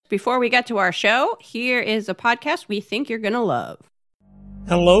Before we get to our show, here is a podcast we think you're going to love.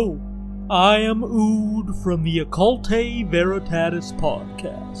 Hello, I am Ood from the Occulte Veritatis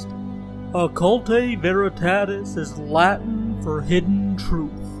podcast. Occulte Veritatis is Latin for hidden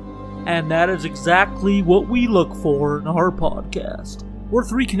truth, and that is exactly what we look for in our podcast. We're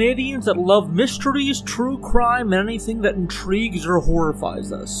three Canadians that love mysteries, true crime, and anything that intrigues or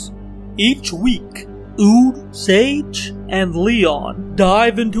horrifies us. Each week, Ood, Sage, and Leon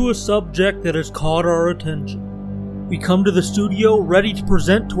dive into a subject that has caught our attention. We come to the studio ready to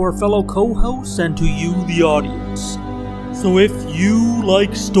present to our fellow co-hosts and to you, the audience. So if you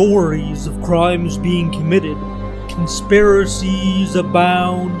like stories of crimes being committed, conspiracies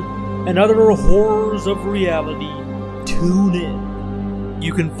abound, and other horrors of reality, tune in.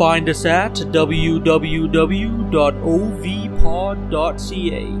 You can find us at www.ovpod.ca.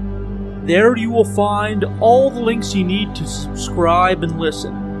 There you will find all the links you need to subscribe and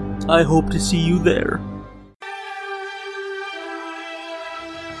listen. I hope to see you there.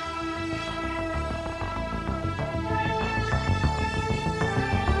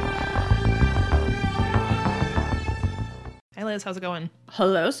 Hi Liz, how's it going?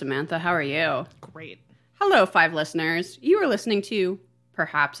 Hello, Samantha. How are you? Great. Hello, 5 listeners. You are listening to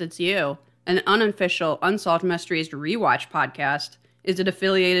Perhaps It's You, an unofficial Unsolved Mysteries Rewatch podcast. Is it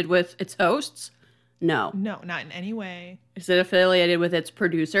affiliated with its hosts? No. No, not in any way. Is it affiliated with its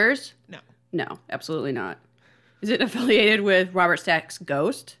producers? No. No, absolutely not. Is it affiliated with Robert Stack's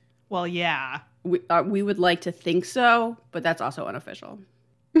Ghost? Well, yeah. We would like to think so, but that's also unofficial.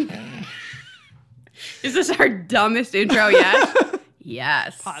 Is this our dumbest intro yet?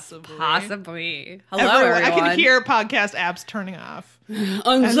 Yes. Possibly. Hello, everyone. I can hear podcast apps turning off.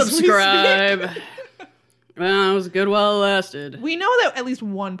 Unsubscribe. Well, it was good while it lasted. We know that at least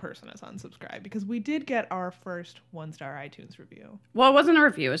one person is unsubscribed because we did get our first 1-star iTunes review. Well, it wasn't a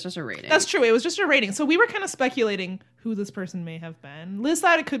review. It's just a rating. That's true. It was just a rating. So we were kind of speculating who this person may have been. Liz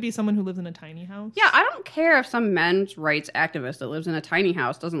thought it could be someone who lives in a tiny house. Yeah, I don't care if some men's rights activist that lives in a tiny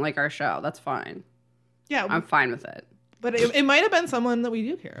house doesn't like our show. That's fine. Yeah. I'm fine with it. But it might have been someone that we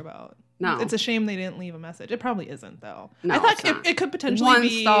do care about. No. It's a shame they didn't leave a message. It probably isn't, though. No, I thought it's not. it could potentially 1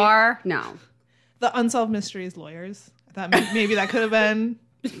 be... star? No. The Unsolved Mysteries lawyers. I thought maybe that could have been...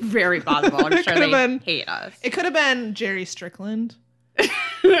 Very possible. I'm sure they hate us. It could have been Jerry Strickland.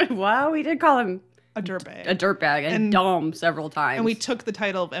 Well, we did call him a dirtbag. A dirtbag and dumb several times. And we took the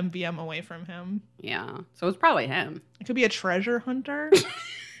title of MVM away from him. Yeah. So it's probably him. It could be a treasure hunter.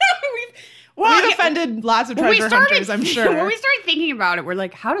 We've offended lots of treasure hunters, I'm sure. When we started thinking about it, we're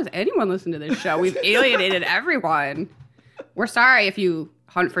like, how does anyone listen to this show? We've alienated everyone. We're sorry if you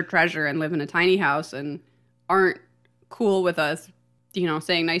hunt for treasure and live in a tiny house and aren't cool with us,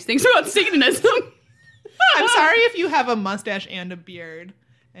 saying nice things about Satanism. I'm sorry if you have a mustache and a beard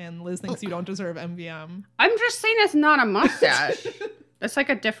and Liz thinks you don't deserve MVM. I'm just saying it's not a mustache. It's like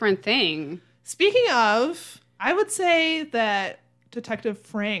a different thing. Speaking of, I would say that Detective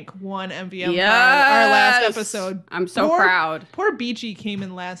Frank won MVM for our last episode. I'm so proud. Poor Beachy came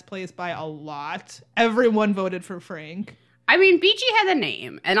in last place by a lot. Everyone voted for Frank. I mean, Beachy had a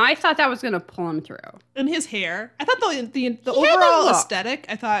name, and I thought that was going to pull him through. And his hair. I thought the overall aesthetic,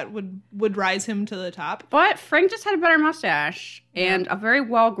 I thought, would rise him to the top. But Frank just had a better mustache and a very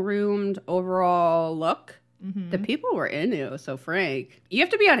well-groomed overall look. Mm-hmm. The people were into, so Frank. You have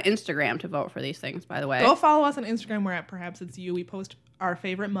to be on Instagram to vote for these things, by the way. Go follow us on Instagram. We're at Perhaps It's You. We post our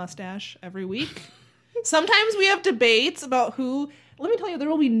favorite mustache every week. Sometimes we have debates about who... Let me tell you, there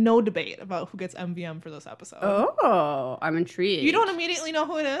will be no debate about who gets MVM for this episode. Oh, I'm intrigued. You don't immediately know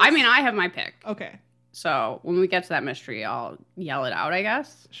who it is? I mean, I have my pick. Okay. So when we get to that mystery, I'll yell it out, I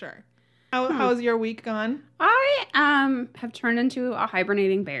guess. Sure. How's your week gone? I have turned into a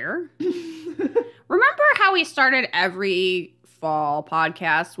hibernating bear. Remember how we started every fall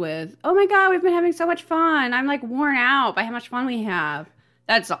podcast with, oh my God, we've been having so much fun. I'm like worn out by how much fun we have.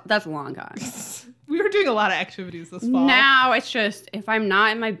 That's long gone. We were doing a lot of activities this fall. Now it's just, if I'm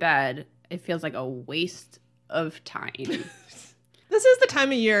not in my bed, it feels like a waste of time. This is the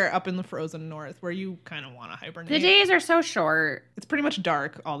time of year up in the frozen north where you kind of want to hibernate. The days are so short. It's pretty much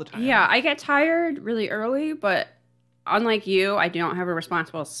dark all the time. Yeah, I get tired really early, but unlike you, I don't have a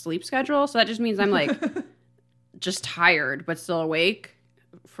responsible sleep schedule. So that just means I'm like just tired, but still awake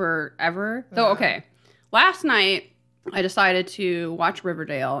forever. So, okay. Last night, I decided to watch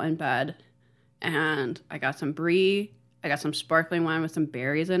Riverdale in bed. And I got some brie. I got some sparkling wine with some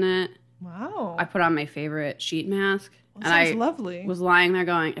berries in it. Wow. I put on my favorite sheet mask. That sounds lovely. Was lying there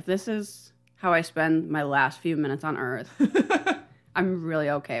going, if this is how I spend my last few minutes on Earth, I'm really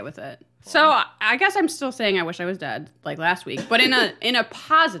okay with it. So I guess I'm still saying I wish I was dead, like last week, but in a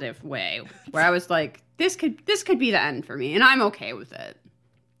positive way, where I was like, this could be the end for me, and I'm okay with it.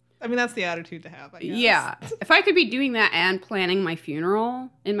 I mean, that's the attitude to have, I guess. Yeah. If I could be doing that and planning my funeral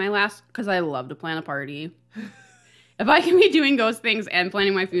in my last, because I love to plan a party. If I can be doing those things and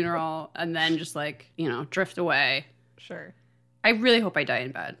planning my funeral and then just like, drift away. Sure. I really hope I die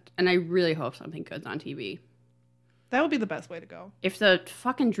in bed. And I really hope something good's on TV. That would be the best way to go. If the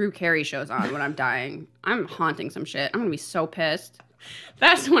fucking Drew Carey show's on when I'm dying, I'm haunting some shit. I'm going to be so pissed.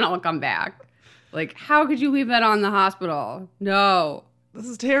 That's when I'll come back. Like, how could you leave that on in the hospital? No. This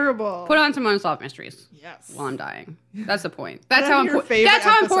is terrible. Put on some Unsolved Mysteries. Yes. While I'm dying. That's the point. That's That'd how be your important. favorite That's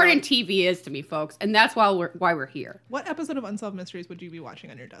how episode. important TV is to me, folks, and that's why we're here. What episode of Unsolved Mysteries would you be watching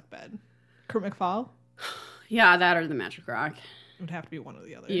on your deathbed? Kurt McFall? Yeah, that or the Magic Rock. It would have to be one or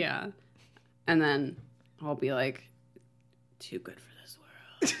the other. Yeah, and then I'll be like, too good for this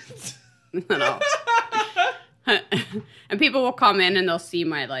world. And then and people will come in and they'll see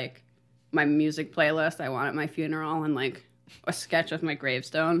my music playlist I want at my funeral and like a sketch of my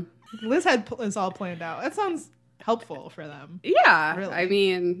gravestone. Liz had this all planned out. That sounds helpful for them. Yeah, Really? I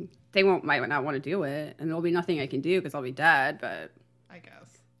mean, they might not want to do it, and there'll be nothing I can do because I'll be dead. But I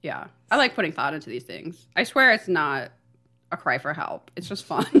guess. yeah, I like putting thought into these things. I swear it's not a cry for help. It's just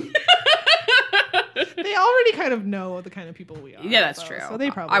fun. They already kind of know the kind of people we are. Yeah, that's though, true. So they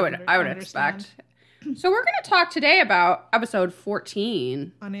probably I would understand. expect. So we're going to talk today about episode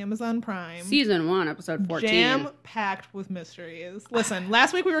 14, On Amazon Prime. season 1, episode 14. Jam-packed with mysteries. Listen,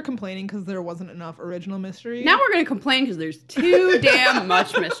 last week we were complaining because there wasn't enough original mystery. Now we're going to complain because there's too damn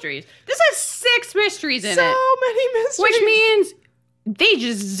much mysteries. This has 6 mysteries in so it, many mysteries. which means they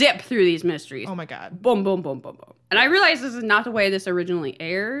just zip through these mysteries. Oh my god. Boom, boom, boom, boom, boom. And I realize this is not the way this originally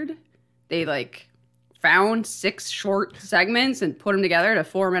aired. They found 6 short segments and put them together to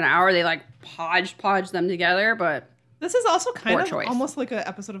form an hour. They podge them together, but This is also kind Poor of choice. almost like an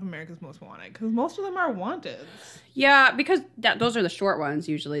episode of America's Most Wanted because most of them are wanted. yeah, because those are the short ones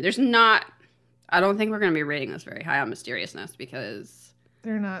usually. I don't think we're going to be rating this very high on mysteriousness because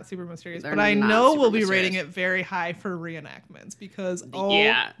They're not super mysterious, They're but I not know super we'll be mysterious. rating it very high for reenactments because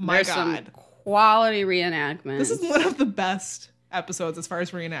my there's some god, quality reenactments. this is one of the best episodes as far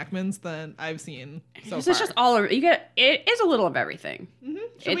as reenactments that I've seen so This far. is just all over. It is a little of everything.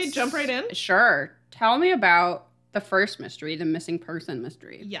 Should we jump right in? Sure. Tell me about the first mystery, the missing person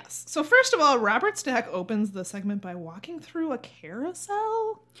mystery. Yes. So first of all, Robert Stack opens the segment by walking through a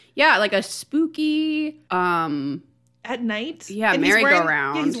carousel Yeah, like a spooky. at night. Yeah, And he's wearing-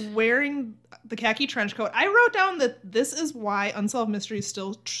 merry-go-round. yeah, he's wearing the khaki trench coat. I wrote down that this is why Unsolved Mysteries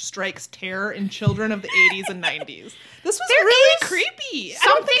still strikes terror in children of the 80s and 90s. This was There really is creepy. I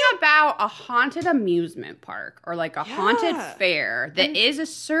don't Something about a haunted amusement park or like a haunted Yeah. fair that is a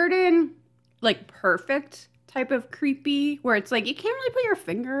certain perfect type of creepy where it's like you can't really put your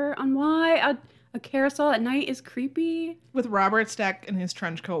finger on why a carousel at night is creepy. with Robert Stack in his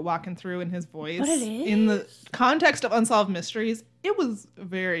trench coat walking through in his voice But it in the is. context of Unsolved Mysteries, it was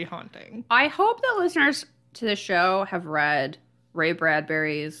very haunting. I hope that listeners to the show have read Ray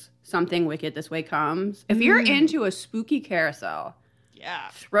Bradbury's Something Wicked This Way Comes. If you're into a spooky carousel, Yeah.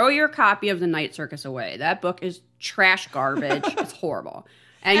 throw your copy of The Night Circus away. That book is trash garbage. It's horrible.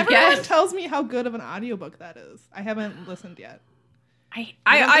 And Everyone tells me how good of an audiobook that is. I haven't listened yet. I You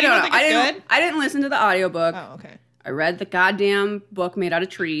don't don't know. think it's good? I didn't listen to the audiobook. Oh, okay. I read the goddamn book made out of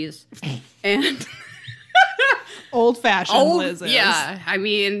trees. And Old fashioned Liz is. yeah, I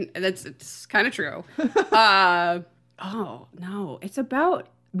mean, it's kind of true. Oh, no. It's about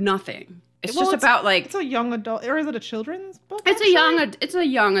nothing. It's Well, just about It's a young adult, or is it a children's book? it's actually? it's a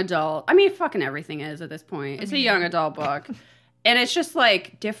young adult. I mean, fucking everything is at this point. It's a young adult book. And it's just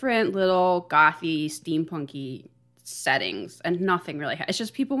different little gothy, steampunky settings and nothing really. It's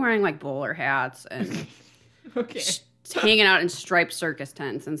just people wearing bowler hats and Okay. hanging out in striped circus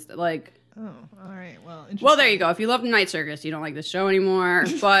tents and Oh, all right. Well, Well, there you go. If you love the Night Circus, you don't like this show anymore.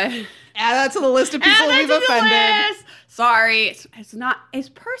 But add that to the list of people add that we've to the offended. list. Sorry, it's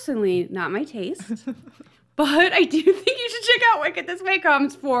personally not my taste. But I do think you should check out Wicked This Way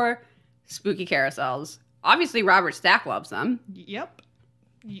Comes for spooky carousels. Obviously, Robert Stack loves them. Yep.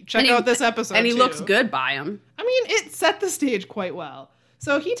 Check out this episode. And he too. looks good by them. I mean, it set the stage quite well.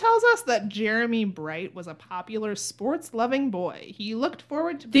 So he tells us that Jeremy Bright was a popular sports-loving boy. He looked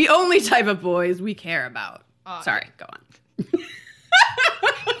forward to The only type of boys we care about. Sorry, go on.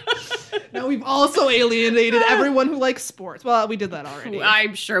 Now we've also alienated everyone who likes sports. Well, we did that already.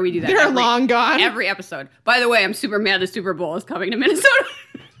 I'm sure we do that. They're long gone. Every episode. By the way, I'm super mad the Super Bowl is coming to Minnesota.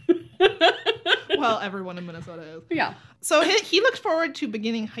 Well, everyone in Minnesota is. Yeah. So he looked forward to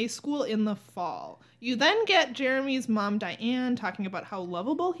beginning high school in the fall. You then get Jeremy's mom, Diane, talking about how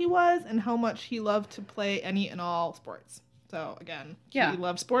lovable he was and how much he loved to play any and all sports. So, again, Yeah. he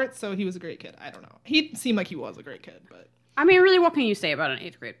loved sports, so he was a great kid. I don't know. He seemed like he was a great kid, but I mean, really, what can you say about an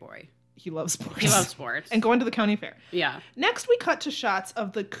 8th grade boy? he loves sports. He loves sports. And going to the county fair. Yeah. Next, we cut to shots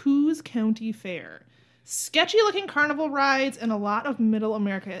of the Coos County Fair. Sketchy-looking carnival rides and a lot of middle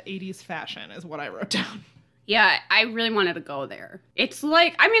America 80s fashion is what I wrote down. Yeah, I really wanted to go there. It's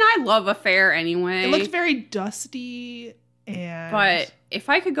like, I mean, I love a fair anyway. It looked very dusty and... But if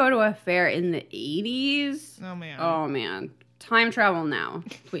I could go to a fair in the 80s, Oh, man. Time travel now,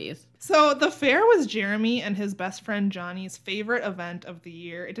 please. So the fair was Jeremy and his best friend Johnny's favorite event of the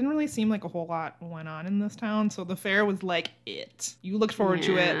year. It didn't really seem like a whole lot went on in this town, so the fair was like it. You looked forward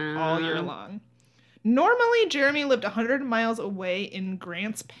to it all year long. Normally, Jeremy lived 100 miles away in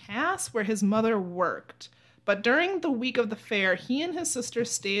Grants Pass, where his mother worked. But during the week of the fair, he and his sister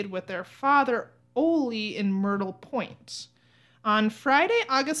stayed with their father, Ole, in Myrtle Point. On Friday,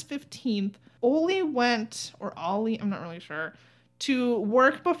 August 15th, Ole went, or Ollie, I'm not really sure, to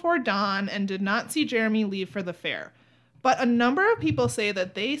work before dawn and did not see Jeremy leave for the fair. But a number of people say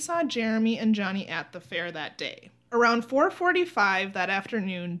that they saw Jeremy and Johnny at the fair that day. Around 4:45 that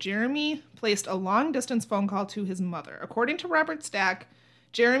afternoon, Jeremy placed a long-distance phone call to his mother. According to Robert Stack,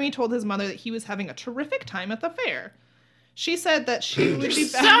 Jeremy told his mother that he was having a terrific time at the fair. She said that she would be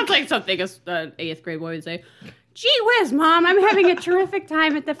back. Sounds like something an 8th grade boy would say. Gee whiz, Mom, I'm having a terrific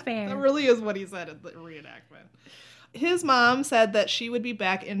time at the fair. That really is what he said at the reenactment. His mom said that she would be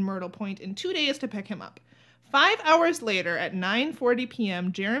back in Myrtle Point in 2 days to pick him up. 5 hours later, at 9:40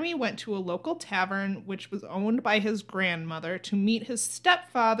 p.m., Jeremy went to a local tavern, which was owned by his grandmother, to meet his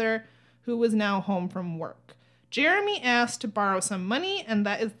stepfather, who was now home from work. Jeremy asked to borrow some money, and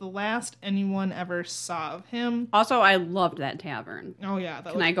that is the last anyone ever saw of him. Also, I loved that tavern. Oh, yeah.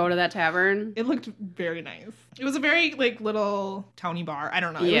 Can I go to that tavern? It looked very nice. It was a very, little towny bar. I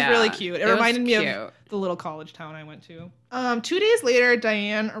don't know. Yeah, It was really cute. It was reminded me cute. of the little college town I went to. 2 days later,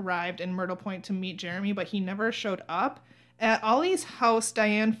 Diane arrived in Myrtle Point to meet Jeremy, but he never showed up. At Ollie's house,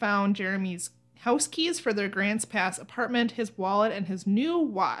 Diane found Jeremy's house keys for their Grants Pass apartment, his wallet, and his new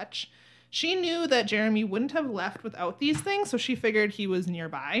watch. She knew that Jeremy wouldn't have left without these things, so she figured he was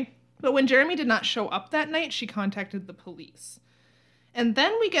nearby. But when Jeremy did not show up that night, she contacted the police. And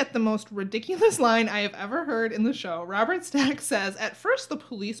then we get the most ridiculous line I have ever heard in the show. Robert Stack says, at first the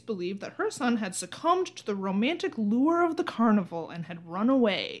police believed that her son had succumbed to the romantic lure of the carnival and had run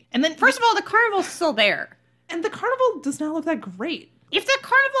away. And then, First of all, the carnival's still there. and the carnival does not look that great. If the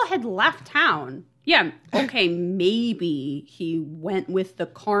carnival had left town, yeah, okay, maybe he went with the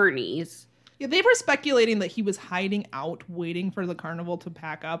carnies. Yeah, they were speculating that he was hiding out, waiting for the carnival to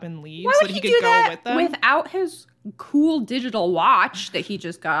pack up and leave Why so would that he he do could go that with them. without his cool digital watch that he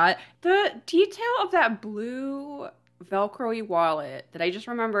just got? The detail of that blue Velcro-y wallet that I just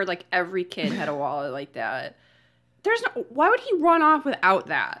remembered, like every kid had a wallet like that. Why would he run off without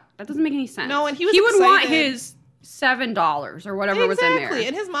that? That doesn't make any sense. No, and he was would want excited. his $7 or whatever was in there. Exactly.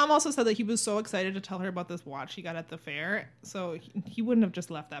 And his mom also said that he was so excited to tell her about this watch he got at the fair, so he wouldn't have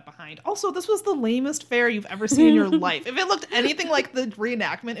just left that behind. Also, this was the lamest fair you've ever seen in your life. If it looked anything like the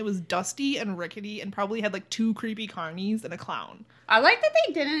reenactment, it was dusty and rickety and probably had 2 creepy carnies and a clown. I like that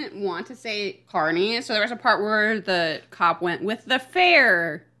they didn't want to say carnies, so there was a part where the cop went with the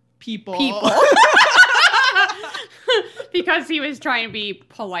fair People. because he was trying to be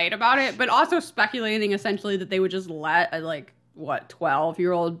polite about it, but also speculating essentially that they would just let a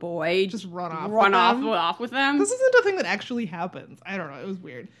 12-year-old boy Just run off with them. This isn't a thing that actually happens. I don't know. It was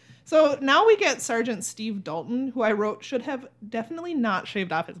weird. So now we get Sergeant Steve Dalton, who I wrote should have definitely not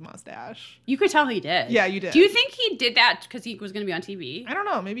shaved off his mustache. You could tell he did. Yeah, you did. Do you think he did that because he was going to be on TV? I don't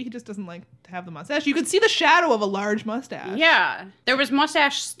know. Maybe he just doesn't like to have the mustache. You could see the shadow of a large mustache. Yeah. There was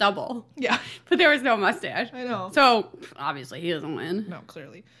mustache stubble, Yeah. but there was no mustache. I know. So, obviously, he doesn't win. No,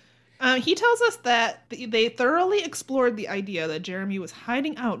 clearly. He tells us that they thoroughly explored the idea that Jeremy was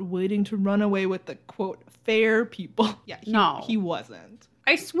hiding out, waiting to run away with the, quote, fair people. Yeah, he wasn't.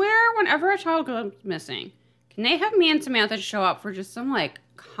 I swear, whenever a child goes missing, can they have me and Samantha show up for just some,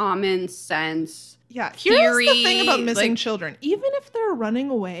 common sense Yeah, theory? here's the thing about missing children. Even if they're running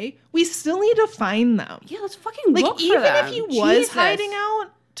away, we still need to find them. Yeah, let's fucking look for even them. if he was Jesus. hiding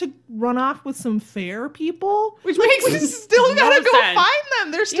out to run off with some fair people, Which makes we still no gotta go sense. find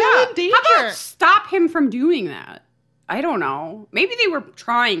them. They're still in danger. How about stop him from doing that? I don't know. Maybe they were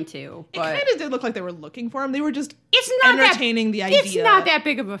trying to, It but kind of did look like they were looking for him. They were just it's not entertaining the idea. It's not that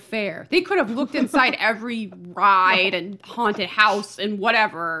big of a fair. They could have looked inside every ride and haunted house and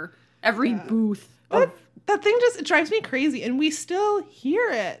whatever. Every booth. That thing just, it drives me crazy. And we still hear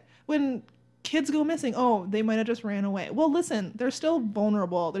it when kids go missing. Oh, they might have just ran away. Well, listen, they're still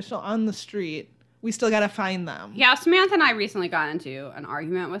vulnerable. They're still on the street. We still got to find them. Yeah, Samantha and I recently got into an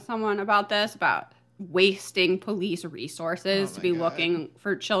argument with someone about this, about wasting police resources to be looking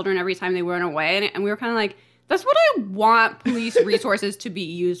for children every time they run away. And we were kind of like, that's what I want police resources to be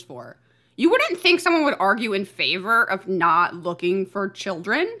used for. You wouldn't think someone would argue in favor of not looking for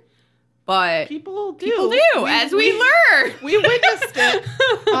children, but people do. As we learn. We witnessed it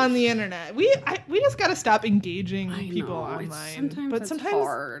on the internet. We just got to stop engaging people online. Sometimes it's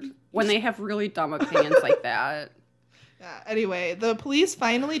hard when they have really dumb opinions like that. Yeah, anyway, the police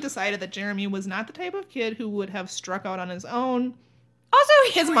finally decided that Jeremy was not the type of kid who would have struck out on his own. Also,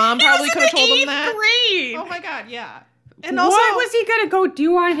 his mom probably could have told him that. Grade. Oh my god, yeah. And also, what was he gonna go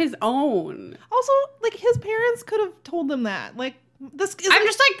do on his own? Also, like, his parents could have told him that. Like, this is. I'm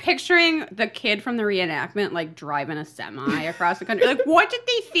just like picturing the kid from the reenactment like driving a semi across the country. Like, what did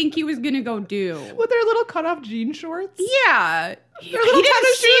they think he was gonna go do? With their little cutoff jean shorts? Yeah. He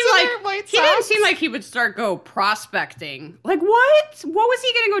didn't seem like he would go prospecting. Like, what? What was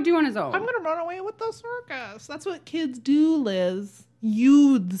he gonna go do on his own? I'm gonna run away with the circus. That's what kids do, Liz.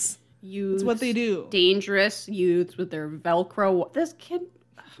 Youths. That's what they do. Dangerous youths with their Velcro. This kid.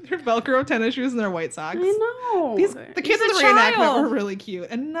 Their Velcro tennis shoes and their white socks. I know. The kids in the reenactment were really cute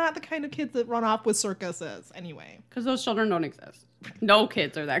and not the kind of kids that run off with circuses anyway. Because those children don't exist. No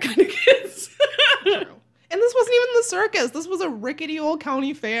kids are that kind of kids. True. And this wasn't even the circus. This was a rickety old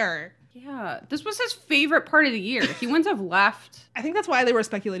county fair. Yeah. This was his favorite part of the year. He wouldn't have left. I think that's why they were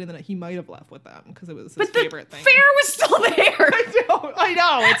speculating that he might have left with them, because it was his favorite thing. Fair was still there. I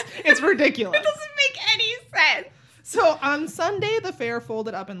know. It's ridiculous. It doesn't make any sense. So on Sunday, the fair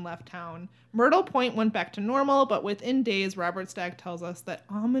folded up and left town. Myrtle Point went back to normal, but within days, Robert Stack tells us that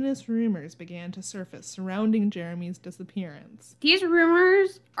ominous rumors began to surface surrounding Jeremy's disappearance. These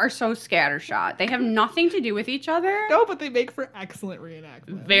rumors are so scattershot. They have nothing to do with each other. No, but they make for excellent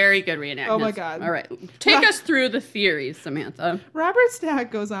reenactments. Very good reenactments. Oh my God. All right. Take us through the theories, Samantha. Robert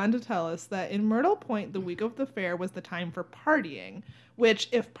Stack goes on to tell us that in Myrtle Point, the week of the fair was the time for partying, which,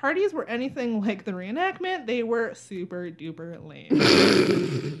 if parties were anything like the reenactment, they were super duper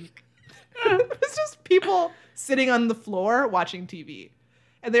lame. It was just people sitting on the floor watching TV.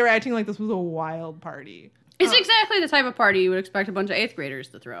 And they were acting like this was a wild party. It's exactly the type of party you would expect a bunch of 8th graders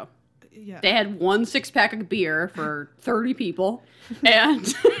to throw. Yeah. They had 1 6-pack of beer for 30 people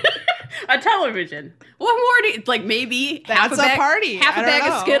and a television. What more do you, like, maybe that's a party. Half a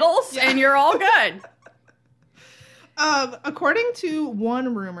bag of Skittles and you're all good. According to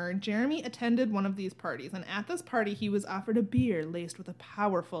one rumor, Jeremy attended one of these parties, and at this party, he was offered a beer laced with a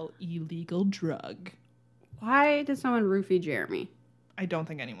powerful illegal drug. Why did someone roofie Jeremy? I don't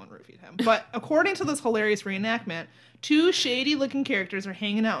think anyone roofied him. But according to this hilarious reenactment, 2 shady-looking characters are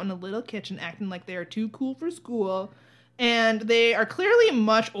hanging out in a little kitchen acting like they are too cool for school, and they are clearly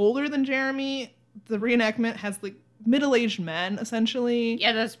much older than Jeremy. The reenactment has, like, middle-aged men, essentially.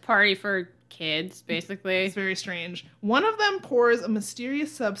 Yeah, this party for kids, basically. It's very strange. One of them pours a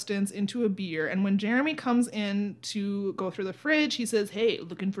mysterious substance into a beer, and when Jeremy comes in to go through the fridge, he says, "Hey,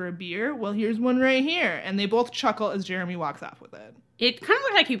 looking for a beer? Well, here's one right here." And they both chuckle as Jeremy walks off with it. It kind of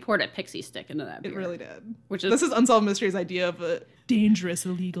looked like he poured a pixie stick into that beer. It really did. This is Unsolved Mysteries' idea of a dangerous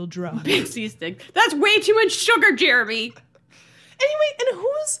illegal drug. Pixie stick. That's way too much sugar, Jeremy. Anyway, and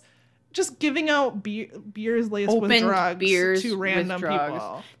who's just giving out beers laced with drugs to random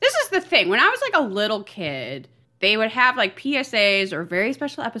people? This is the thing. When I was like a little kid, they would have like PSAs or very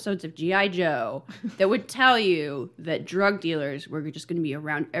special episodes of G.I. Joe that would tell you that drug dealers were just going to be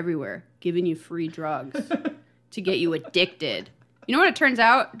around everywhere, giving you free drugs to get you addicted. You know what it turns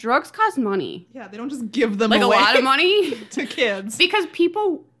out? Drugs cost money. Yeah, they don't just give them like away. A lot of money to kids. Because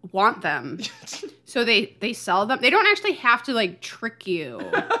people want them. So they sell them. They don't actually have to like trick you.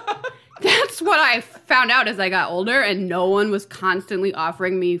 That's what I found out as I got older, and no one was constantly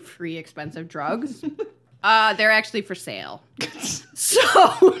offering me free expensive drugs. They're actually for sale. So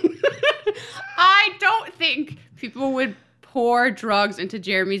I don't think people would pour drugs into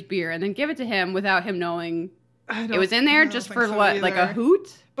Jeremy's beer and then give it to him without him knowing it was in there just for what, like a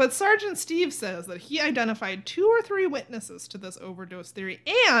hoot? But Sergeant Steve says that he identified 2 or 3 witnesses to this overdose theory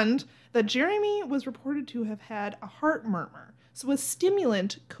and that Jeremy was reported to have had a heart murmur. So a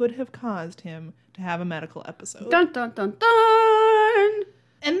stimulant could have caused him to have a medical episode. Dun, dun, dun, dun.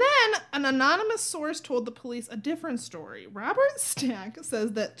 And then an anonymous source told the police a different story. Robert Stack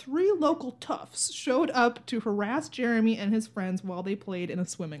says that 3 local toughs showed up to harass Jeremy and his friends while they played in a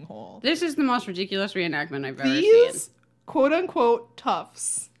swimming hole. This is the most ridiculous reenactment I've ever seen. These quote-unquote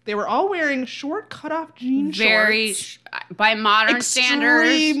toughs They were all wearing short cutoff jean shorts. By modern standards,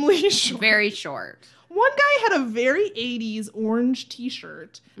 extremely short. very short. One guy had a very 80s orange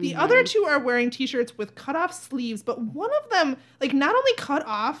t-shirt. The other two are wearing t-shirts with cut-off sleeves, but one of them, like, not only cut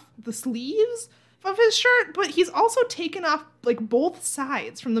off the sleeves of his shirt, but he's also taken off, like, both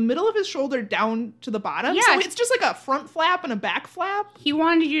sides, from the middle of his shoulder down to the bottom. Yeah. So it's just like a front flap and a back flap. He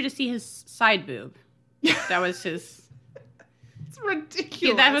wanted you to see his side boob. That was his... It's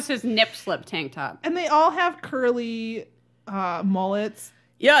ridiculous. That was his nip slip tank top. And they all have curly mullets.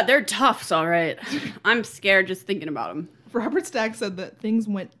 Yeah, they're toughs, all right. I'm scared just thinking about them. Robert Stack said that things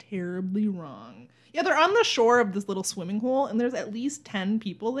went terribly wrong. Yeah, they're on the shore of this little swimming hole, and there's at least 10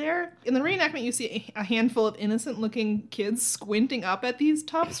 people there. In the reenactment, you see a handful of innocent-looking kids squinting up at these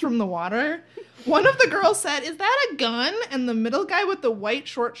toughs from the water. One of the girls said, "Is that a gun?" And the middle guy with the white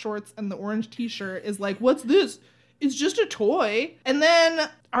short shorts and the orange t-shirt is like, "What's this? It's just a toy." And then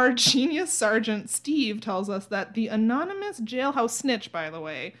our genius sergeant, Steve, tells us that the anonymous jailhouse snitch, by the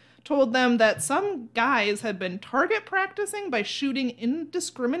way, told them that some guys had been target practicing by shooting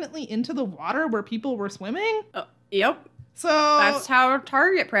indiscriminately into the water where people were swimming. Yep. So That's how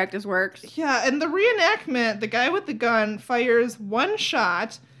target practice works. yeah, in the reenactment, the guy with the gun fires one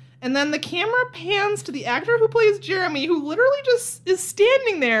shot, and then the camera pans to the actor who plays Jeremy, who literally just is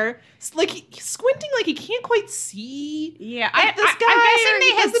standing there, like squinting, like he can't quite see. Yeah, at this guy, I'm or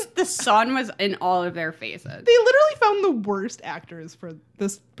he guessing doesn't- the sun was in all of their faces. They literally found the worst actors for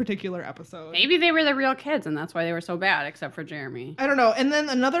this particular episode. Maybe they were the real kids, and that's why they were so bad, except for Jeremy. I don't know. And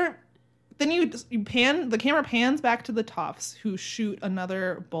then you pan, the camera pans back to the toughs who shoot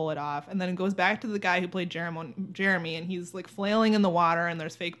another bullet off, and then it goes back to the guy who played Jeremy, and he's like flailing in the water, and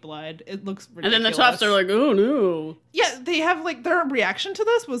there's fake blood. It looks ridiculous. And then the toughs are like, "Oh no!" yeah, they have like their reaction to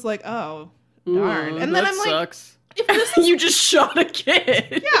this was like, "Oh, darn!" And then that I'm like, sucks. if this is You just shot a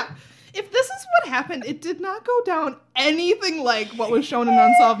kid. yeah, if this is what happened, it did not go down anything like what was shown in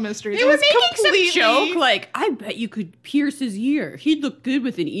Unsolved Mysteries. They It were was making some joke like, "I bet you could pierce his ear. He'd look good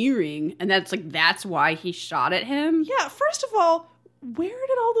with an earring," and that's why he shot at him. Yeah, first of all, where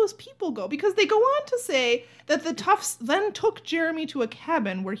did all those people go? Because they go on to say that the toughs then took Jeremy to a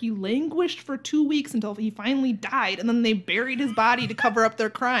cabin where he languished for 2 weeks until he finally died, and then they buried his body to cover up their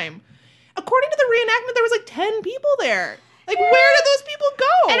crime. According to the reenactment, there was like 10 people there. Like, where did those people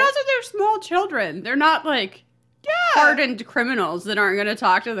go? And also, they're small children. They're not like hardened criminals that aren't going to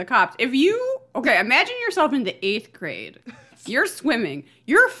talk to the cops. Imagine yourself in the 8th grade. You're swimming.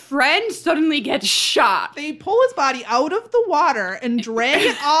 Your friend suddenly gets shot. They pull his body out of the water and drag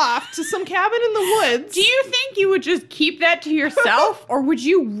it off to some cabin in the woods. Do you think you would just keep that to yourself, or would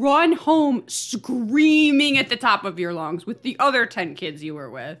you run home screaming at the top of your lungs with the other 10 kids you were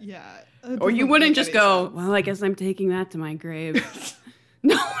with? Yeah. Or you wouldn't just go, "Well, I guess I'm taking that to my grave."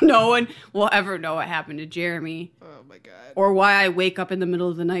 No one will ever know what happened to Jeremy. Oh my god. Or why I wake up in the middle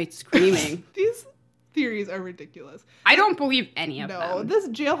of the night screaming. These theories are ridiculous. I don't believe any of No, them. this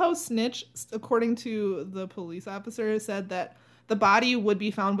jailhouse snitch, according to the police officer, said that the body would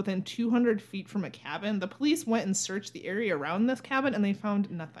be found within 200 feet from a cabin. The police went and searched the area around this cabin, and they found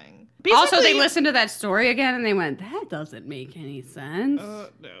nothing. Also, they listened to that story again, and they went, "That doesn't make any sense."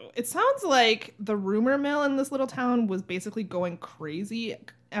 No. It sounds like the rumor mill in this little town was basically going crazy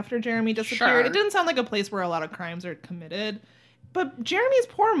after Jeremy disappeared. Sure. It didn't sound like a place where a lot of crimes are committed. But Jeremy's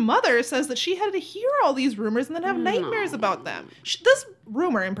poor mother says that she had to hear all these rumors and then have nightmares about them. This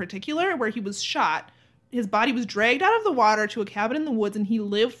rumor in particular, where he was shot, his body was dragged out of the water to a cabin in the woods, and he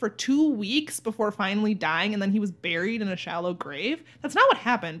lived for 2 weeks before finally dying, and then he was buried in a shallow grave. That's not what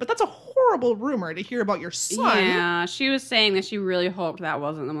happened, but that's a horrible rumor to hear about your son. Yeah, she was saying that she really hoped that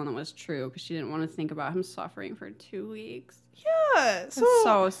wasn't the one that was true because she didn't want to think about him suffering for 2 weeks. Yeah, That's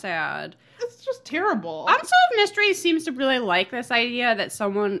so sad. It's just terrible. Unsolved Mysteries seems to really like this idea that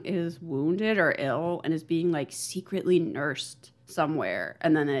someone is wounded or ill and is being like secretly nursed somewhere,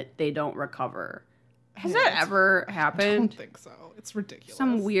 and then they don't recover. Has that ever happened? I don't think so. It's ridiculous.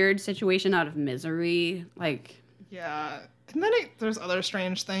 Some weird situation out of misery, like. Yeah. And then there's other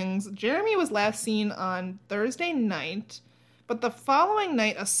strange things. Jeremy was last seen on Thursday night, but the following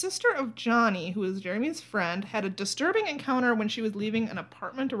night, a sister of Johnny, who is Jeremy's friend, had a disturbing encounter when she was leaving an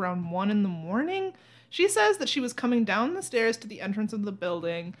apartment around 1 a.m. She says that she was coming down the stairs to the entrance of the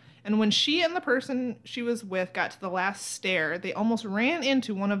building, and when she and the person she was with got to the last stair, they almost ran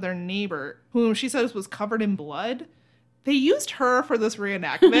into one of their neighbor, whom she says was covered in blood. They used her for this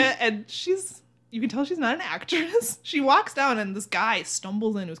reenactment, and you can tell she's not an actress. She walks down, and this guy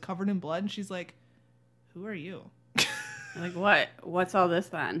stumbles in who's covered in blood, and she's like, "Who are you?" Like, what? What's all this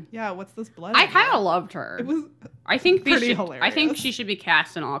then? Yeah, what's this blood? I idea? kind of loved her. It was I think pretty I hilarious. think she should be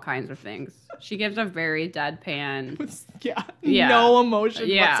cast in all kinds of things. She gives a very deadpan. yeah, no emotion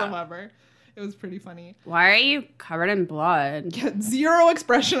Yeah. whatsoever. It was pretty funny. Why are you covered in blood? Yeah, zero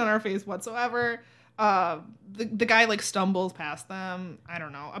expression on our face whatsoever. The guy like stumbles past them. I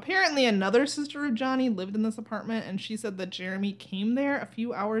don't know. Apparently another sister of Johnny lived in this apartment, and she said that Jeremy came there a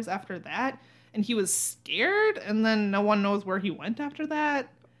few hours after that, and he was scared, and then no one knows where he went after that.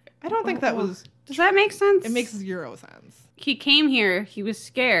 I don't think that was... Does that make sense? It makes zero sense. He came here. He was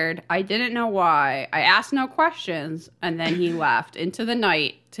scared. I didn't know why. I asked no questions, and then he left into the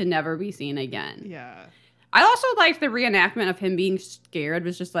night to never be seen again. Yeah. I also liked the reenactment of him being scared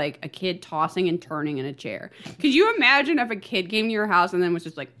was just like a kid tossing and turning in a chair. Could you imagine if a kid came to your house and then was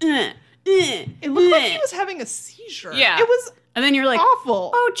just like, It looked like he was having a seizure. Yeah. It was and then you're like,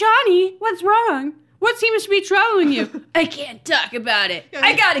 awful. oh, Johnny, what's wrong? What seems to be troubling you? I can't talk about it. Yeah,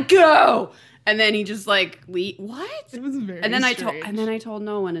 I gotta go. And then he just like, what? It was very And then strange. I told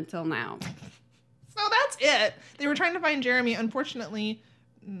no one until now. So that's it. They were trying to find Jeremy. Unfortunately,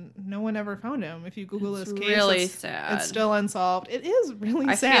 no one ever found him. If you Google It's this case, really it's, sad. It's still unsolved. It is really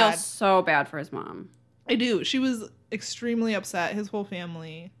I sad. feel so bad for his mom. I do. She was extremely upset. His whole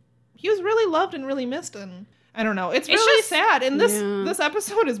family. He was really loved and really missed, and I don't know. It's really just- sad. And yeah. this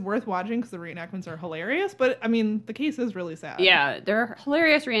episode is worth watching because the reenactments are hilarious. But I mean, the case is really sad. Yeah, they're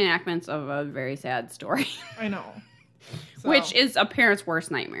hilarious reenactments of a very sad story, I know. So, which is a parent's worst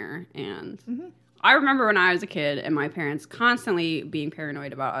nightmare. And Mhm. I remember when I was a kid and my parents constantly being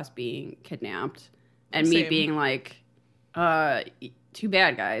paranoid about us being kidnapped and me Same. being like, too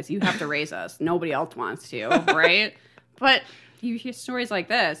bad, guys. You have to raise us. Nobody else wants to, right? But you hear stories like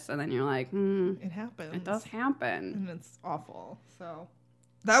this and then you're like, it happens. it does happen. And it's awful. So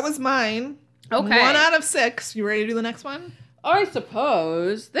that was mine. Okay. 1 out of 6. You ready to do the next one? I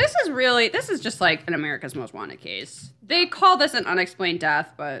suppose this is just like an America's Most Wanted case. They call this an unexplained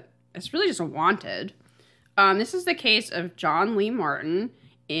death, but it's really just a wanted. This is the case of John Lee Martin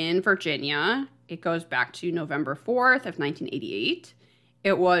in Virginia. It goes back to November 4th of 1988.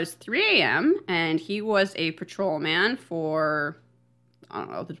 It was 3 a.m. and he was a patrolman for, I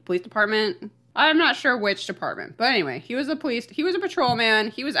don't know, the police department. I'm not sure which department, but anyway, he was a patrolman.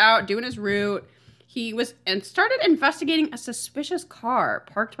 He was out doing his route. He started investigating a suspicious car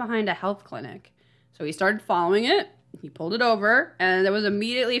parked behind a health clinic. So he started following it. He pulled it over, and it was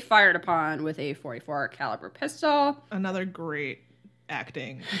immediately fired upon with a .44 caliber pistol. Another great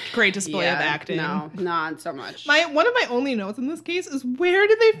display of acting. No, not so much. One of my only notes in this case is, where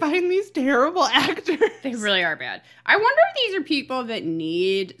did they find these terrible actors? They really are bad. I wonder if these are people that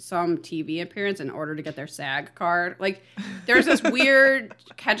need some TV appearance in order to get their SAG card. Like, there's this weird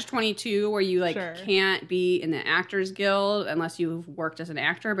catch-22 where you, like, Sure. can't be in the Actors Guild unless you've worked as an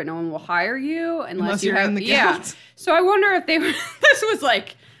actor, but no one will hire you Unless you're have, in the yeah. guild. So I wonder if they were, this was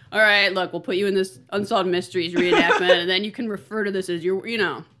like, all right, look, we'll put you in this Unsolved Mysteries reenactment, and then you can refer to this as your,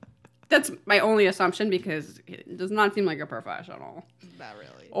 That's my only assumption because it does not seem like a professional. Not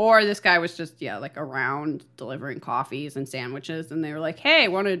really. Or this guy was just, like around delivering coffees and sandwiches, and they were like, hey,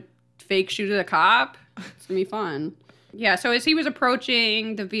 want to fake shoot at a cop? It's going to be fun. Yeah, so as he was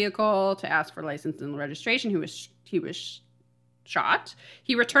approaching the vehicle to ask for license and registration, he was shot.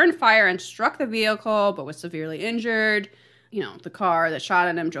 He returned fire and struck the vehicle, but was severely injured. The car that shot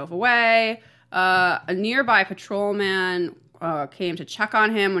at him drove away. A nearby patrolman came to check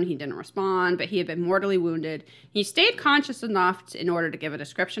on him when he didn't respond, but he had been mortally wounded. He stayed conscious enough in order to give a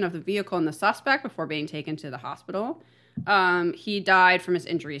description of the vehicle and the suspect before being taken to the hospital. He died from his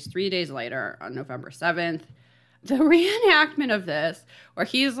injuries 3 days later on November 7th. The reenactment of this, where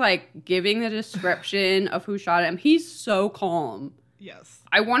he's like giving the description of who shot him, he's so calm. Yes.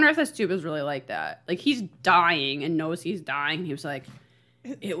 I wonder if this dude was really like that. Like, he's dying and knows he's dying. He was like,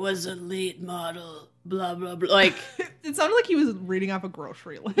 it was a late model, blah, blah, blah. Like, It sounded like he was reading off a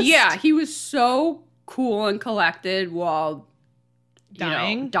grocery list. yeah, he was so cool and collected while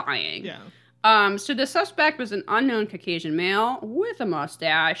Dying? dying. Yeah. So the suspect was an unknown Caucasian male with a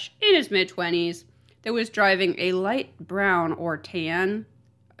mustache in his mid-20s that was driving a light brown or tan.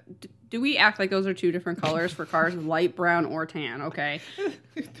 Do we act like those are two different colors for cars? Light brown or tan, okay.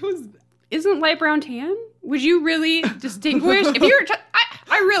 It was... Isn't light brown tan? Would you really distinguish? If you're,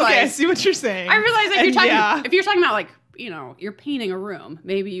 I realize. Okay, I see what you're saying. I realize that And yeah. if you're talking about like, you're painting a room,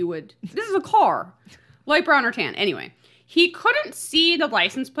 maybe you would. This is a car, light brown or tan. Anyway, he couldn't see the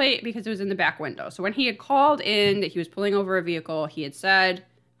license plate because it was in the back window. So when he had called in that he was pulling over a vehicle, he had said,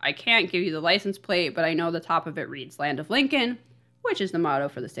 "I can't give you the license plate, but I know the top of it reads Land of Lincoln." which is the motto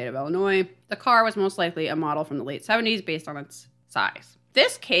for the state of Illinois. The car was most likely a model from the late 70s based on its size.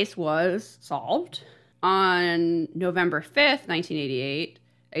 This case was solved on November 5th, 1988.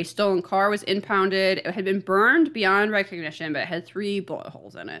 A stolen car was impounded. It had been burned beyond recognition, but it had 3 bullet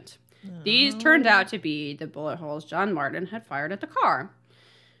holes in it. These turned out to be the bullet holes John Martin had fired at the car.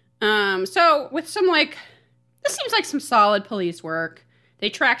 So with some this seems like some solid police work. They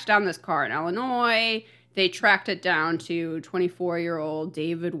tracked down this car in Illinois. They tracked it down to 24-year-old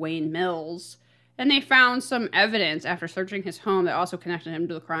David Wayne Mills. And they found some evidence after searching his home that also connected him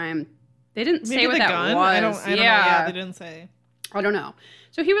to the crime. They didn't say what that gun? was. I don't know. Yeah, they didn't say. I don't know.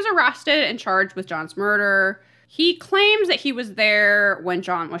 So he was arrested and charged with John's murder. He claims that he was there when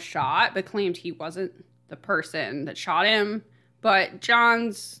John was shot, but claimed he wasn't the person that shot him. But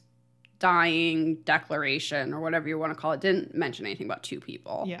John's dying declaration, or whatever you want to call it, didn't mention anything about 2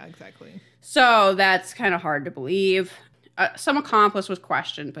 people. Yeah, exactly. So that's kind of hard to believe. Some accomplice was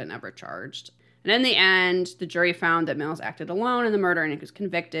questioned, but never charged. And in the end, the jury found that Mills acted alone in the murder, and he was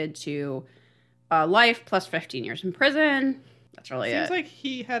convicted to life plus 15 years in prison. That's really Seems it. like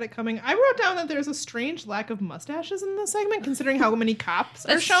he had it coming. I wrote down that there's a strange lack of mustaches in this segment, considering how many cops are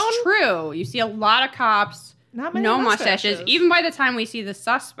That's shown. true. You see a lot of cops, Not many no mustaches. Even by the time we see the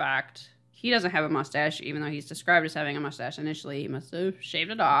suspect, he doesn't have a mustache, even though he's described as having a mustache initially. He must have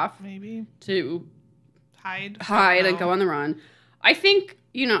shaved it off maybe to hide and go on the run. I think,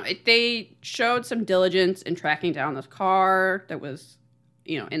 they showed some diligence in tracking down this car that was,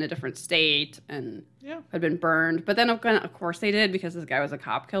 in a different state and had been burned. But then, of course, they did, because this guy was a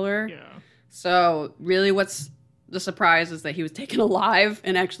cop killer. Yeah. So really what's the surprise is that he was taken alive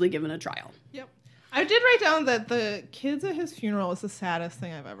and actually given a trial. Yep. I did write down that the kids at his funeral was the saddest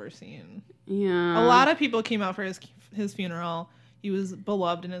thing I've ever seen. Yeah. A lot of people came out for his funeral. He was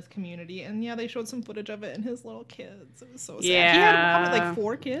beloved in his community. And they showed some footage of it and his little kids. It was so sad. Yeah. He had how many,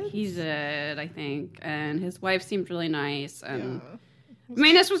 4 kids? He did, I think. And his wife seemed really nice. And Yeah. I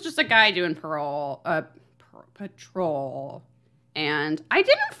mean, this was just a guy doing patrol. And I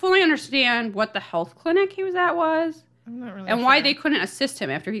didn't fully understand what the health clinic he was at was. I'm not really And sure. why they couldn't assist him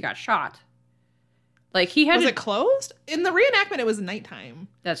after he got shot. Like, he had Was it closed? In the reenactment, it was nighttime.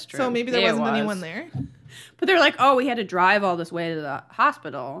 That's true. So maybe there wasn't anyone there. But they're like, oh, we had to drive all this way to the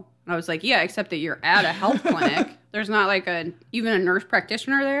hospital. And I was like, yeah, except that you're at a health clinic. There's not even a nurse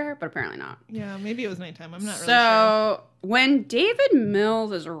practitioner there, but apparently not. Yeah, maybe it was nighttime. I'm not really sure. So when David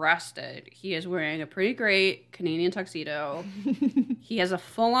Mills is arrested, he is wearing a pretty great Canadian tuxedo. He has a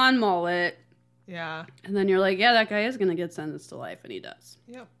full-on mullet. Yeah. And then you're like, yeah, that guy is going to get sentenced to life, and he does.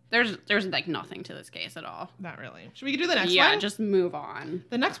 Yep. There's nothing to this case at all. Not really. Should we do the next one? Yeah, just move on.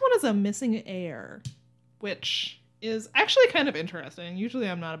 The next one is a missing heir, which is actually kind of interesting. Usually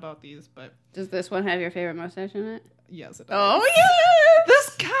I'm not about these, but Does this one have your favorite mustache in it? yes, it does. Oh, yeah!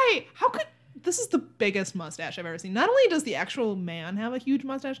 This guy, this is the biggest mustache I've ever seen. Not only does the actual man have a huge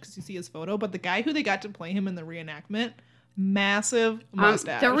mustache, because you see his photo, but the guy who they got to play him in the reenactment, massive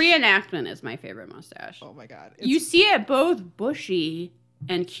mustache. The reenactment is my favorite mustache. Oh my God. You see it both bushy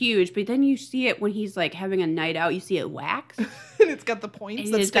and huge, but then you see it when he's like having a night out, you see it wax. And it's got the points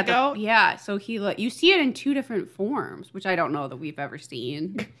And that it's stick got out. Yeah, so you see it in 2 different forms, which I don't know that we've ever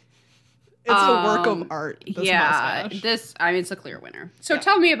seen. It's a work of art, this mustache. It's a clear winner. So Yeah.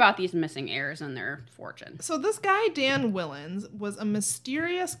 tell me about these missing heirs and their fortune. So this guy, Dan Willens, was a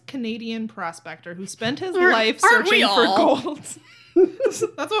mysterious Canadian prospector who spent his Aren't- life aren't we searching for all? gold.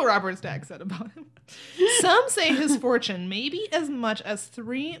 That's what Robert Stack said about him. Some say his fortune may be as much as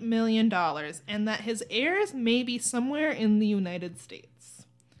 $3 million and that his heirs may be somewhere in the United States.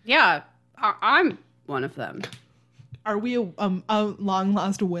 Yeah, I'm one of them. Are we a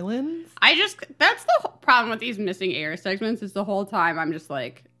long-lost Willens? That's the whole problem with these missing heir segments is the whole time I'm just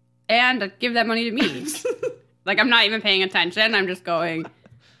like, and give that money to me. Like, I'm not even paying attention. I'm just going,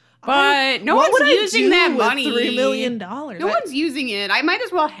 but no What one's would I using do that with money. $3 million. No one's using it. I might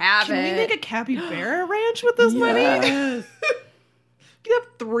as well have Can it. we make a capybara ranch with this money? Yes. We have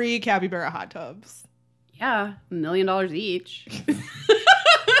 3 capybara hot tubs. Yeah, $1 million each.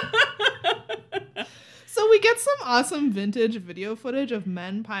 So we get some awesome vintage video footage of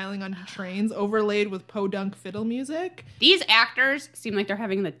men piling onto trains overlaid with podunk fiddle music. These actors seem like they're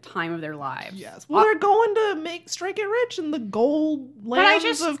having the time of their lives. Yes. Well, they're going to strike it rich in the gold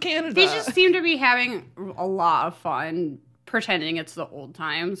lands of Canada. They just seem to be having a lot of fun pretending it's the old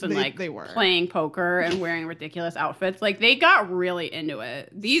times and They were. playing poker and wearing ridiculous outfits. Like, they got really into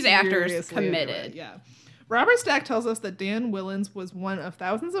it. These actors Seriously into it, committed. yeah. Robert Stack tells us that Dan Willens was one of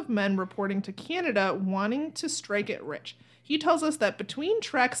thousands of men reporting to Canada wanting to strike it rich. He tells us that between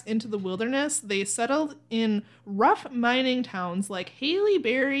treks into the wilderness, they settled in rough mining towns like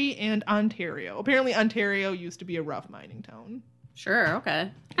Haileybury and Ontario. Apparently, Ontario used to be a rough mining town. Sure,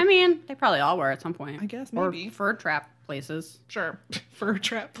 okay. I mean, they probably all were at some point. I guess maybe. Or fur trap places. Sure. Fur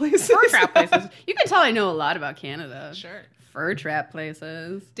trap places. Fur trap places. You can tell I know a lot about Canada. Sure. Fur trap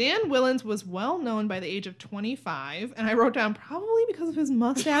places. Dan Willens was well known by the age of 25, and I wrote down probably because of his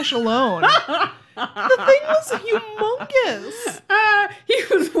mustache alone. The thing was humongous. He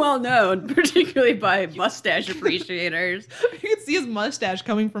was well known, particularly by mustache appreciators. You could see his mustache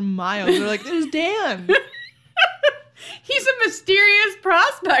coming from miles. They're like, there's Dan. He's a mysterious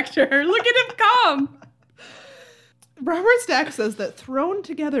prospector. Look at him come. Robert Stack says that thrown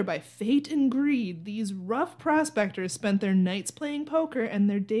together by fate and greed, these rough prospectors spent their nights playing poker and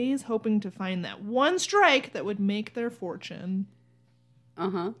their days hoping to find that one strike that would make their fortune.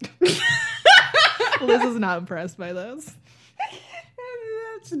 Uh-huh. Liz is not impressed by this.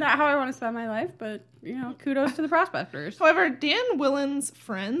 That's not how I want to spend my life, but, kudos to the prospectors. However, Dan Willens'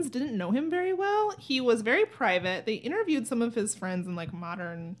 friends didn't know him very well. He was very private. They interviewed some of his friends in like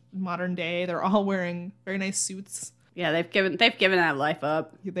modern day. They're all wearing very nice suits. Yeah, they've given that life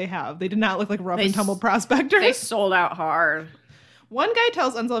up. They have. They did not look like rough and tumble prospectors. They sold out hard. One guy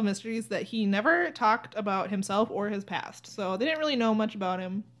tells Unsolved Mysteries that he never talked about himself or his past, so they didn't really know much about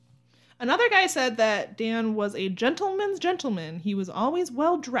him. Another guy said that Dan was a gentleman's gentleman. He was always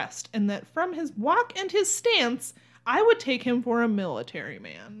well dressed, and that from his walk and his stance, I would take him for a military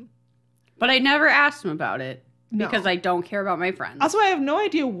man. But I never asked him about it. No. Because I don't care about my friends. Also, I have no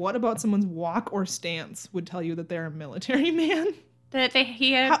idea what about someo's walk or stance would tell you that they're a military man.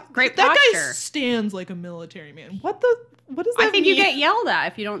 He had great that posture. guy stands like a military man. What does that mean? I think you get yelled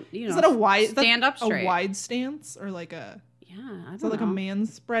at if you don't, Is that a wide stand up straight? A wide stance or like a I is that like a man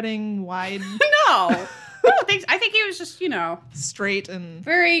spreading wide? No. I think he was just, straight and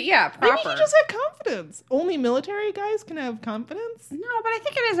very, proper. Maybe he just had confidence. Only military guys can have confidence? No, but I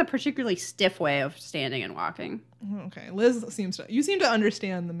think it is a particularly stiff way of standing and walking. Okay. Liz seem to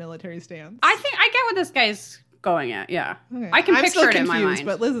understand the military stance. I think I get what this guy's going at. Yeah. Okay. I can I'm picture still it in confused, my mind.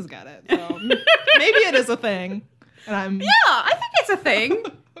 but Liz has got it. So maybe it is a thing. And I think it's a thing.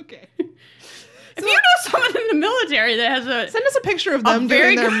 Okay. If you know someone in the military that has send us a picture of them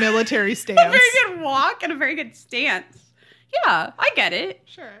doing their military stance. A very good walk and a very good stance. Yeah, I get it.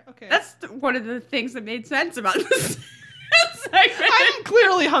 Sure, okay. That's one of the things that made sense about this segment. I'm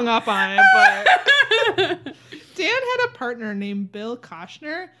clearly hung up on it, but Dan had a partner named Bill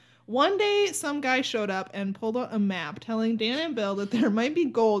Koshner. One day, some guy showed up and pulled out a map telling Dan and Bill that there might be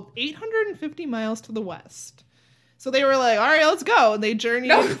gold 850 miles to the west. So they were like, all right, let's go. And they journeyed.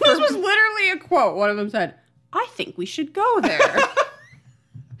 No, this was literally a quote. One of them said, I think we should go there. I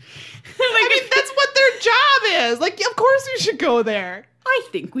mean, that's what their job is. Like, of course we should go there. I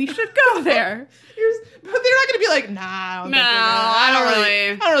think we should go there. But they're not going to be like, nah,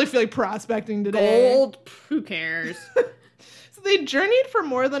 I don't really feel like prospecting today. Gold? Who cares? So they journeyed for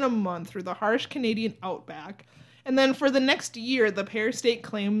more than a month through the harsh Canadian outback. And then for the next year, the pair staked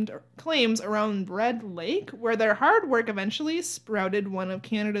claims around Red Lake, where their hard work eventually sprouted one of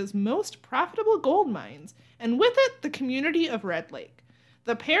Canada's most profitable gold mines, and with it, the community of Red Lake.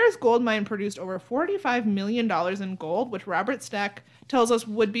 The pair's gold mine produced over $45 million in gold, which Robert Stack tells us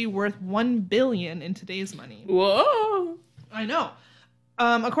would be worth $1 billion in today's money. Whoa! I know.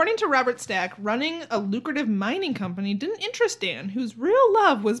 According to Robert Stack, running a lucrative mining company didn't interest Dan, whose real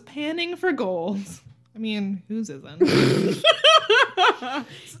love was panning for gold. I mean, whose isn't? He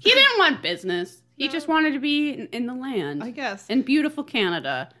didn't want business. He just wanted to be in the land. I guess. In beautiful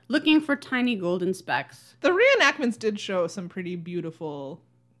Canada, looking for tiny golden specks. The reenactments did show some pretty beautiful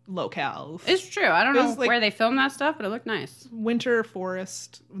locales. It's true. I don't know where they filmed that stuff, but it looked nice. Winter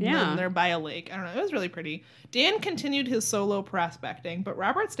forest. Yeah. And they're by a lake. I don't know. It was really pretty. Dan continued his solo prospecting, but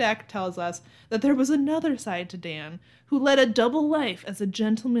Robert Stack tells us that there was another side to Dan, who led a double life as a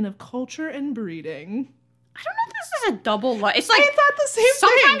gentleman of culture and breeding. I don't know if this is a double life. It's like I thought the same thing.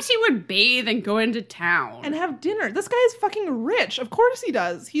 Sometimes he would bathe and go into town. And have dinner. This guy is fucking rich. Of course he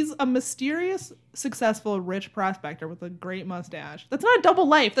does. He's a mysterious, successful, rich prospector with a great mustache. That's not a double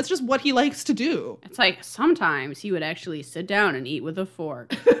life. That's just what he likes to do. It's like sometimes he would actually sit down and eat with a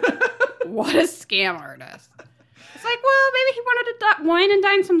fork. What a scam artist. It's like, well, maybe he wanted to wine and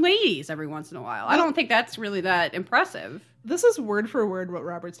dine some ladies every once in a while. I don't think that's really that impressive. This is word for word what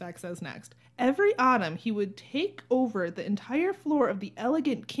Robert Stack says next. Every autumn, he would take over the entire floor of the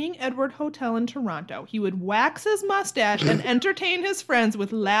elegant King Edward Hotel in Toronto. He would wax his mustache and entertain his friends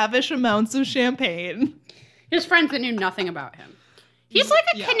with lavish amounts of champagne. His friends that knew nothing about him. He's like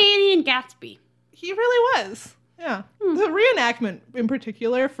a Canadian Gatsby. He really was. Yeah. The reenactment in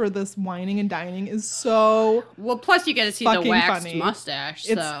particular for this whining and dining is so Well, plus you get to see the waxed funny. mustache.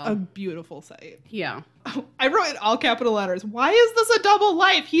 It's so. a beautiful sight. Yeah. I wrote in all capital letters, why is this a double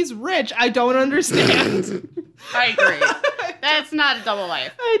life? He's rich. I don't understand. I agree. That's not a double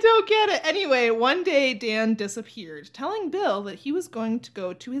life. I don't get it. Anyway, one day Dan disappeared, telling Bill that he was going to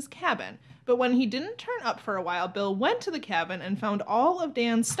go to his cabin. But when he didn't turn up for a while, Bill went to the cabin and found all of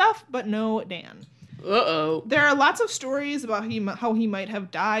Dan's stuff, but no Dan. Uh-oh. There are lots of stories about how he might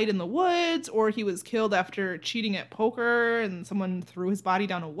have died in the woods, or he was killed after cheating at poker and someone threw his body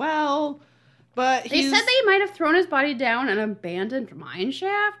down a well. But They said that he might have thrown his body down an abandoned mine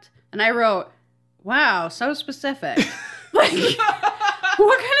shaft. And I wrote, wow, so specific. Like,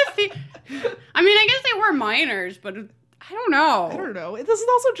 what kind of thing? I mean, I guess they were miners, but I don't know. I don't know. This is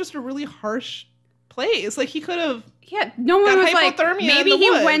also just a really harsh place. Like, he could have... Yeah, no one got was like, hypothermia maybe in the he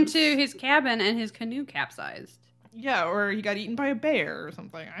woods. went to his cabin and his canoe capsized. Yeah, or he got eaten by a bear or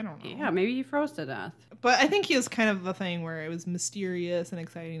something. I don't know. Yeah, maybe he froze to death. But I think he is kind of the thing where it was mysterious and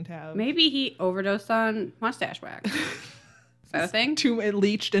exciting to have. Maybe he overdosed on mustache wax. Is that a thing? It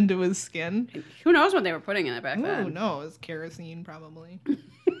leached into his skin. Who knows what they were putting in it back Oh, then? no, it's kerosene, probably.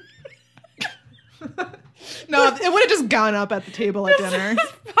 No, it would have just gone up at the table at dinner.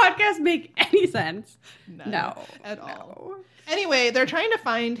 Does this podcast make any sense? None No. at all. No. Anyway, they're trying to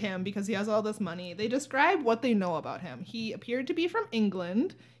find him because he has all this money. They describe what they know about him. He appeared to be from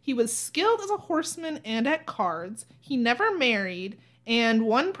England. He was skilled as a horseman and at cards. He never married. And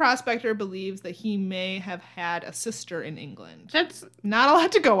one prospector believes that he may have had a sister in England. That's Not a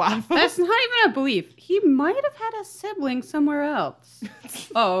lot to go off of. not even a belief. He might have had a sibling somewhere else.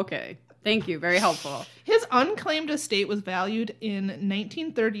 Oh, okay. Thank you. Very helpful. His unclaimed estate was valued in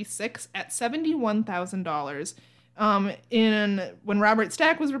 1936 at $71,000. When Robert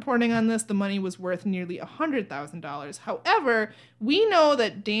Stack was reporting on this, the money was worth nearly $100,000. However, we know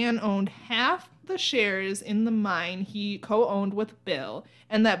that Dan owned half the shares in the mine he co-owned with Bill,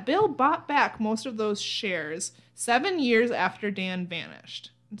 and that Bill bought back most of those shares 7 years after Dan vanished.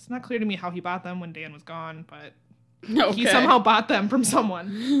 It's not clear to me how he bought them when Dan was gone, but Okay. he somehow bought them from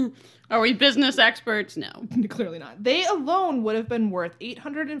someone. Are we business experts? No. Clearly not. They alone would have been worth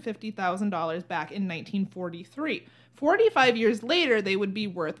 $850,000 back in 1943. 45 years later, they would be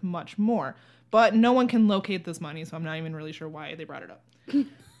worth much more. But no one can locate this money, so I'm not even really sure why they brought it up.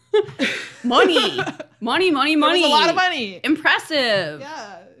 Money. Money. It was a lot of money. Impressive.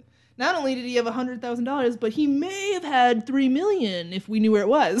 Yeah. Not only did he have $100,000, but he may have had $3 million if we knew where it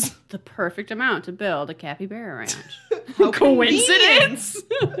was. The perfect amount to build a capybara ranch. How Coincidence?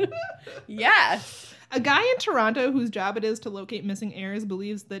 Yes. A guy in Toronto whose job it is to locate missing heirs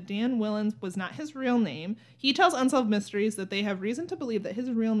believes that Dan Willans was not his real name. He tells Unsolved Mysteries that they have reason to believe that his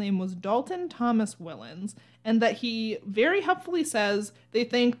real name was Dalton Thomas Willans, and that he very helpfully says they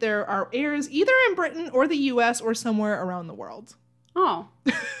think there are heirs either in Britain or the U.S. or somewhere around the world. Oh.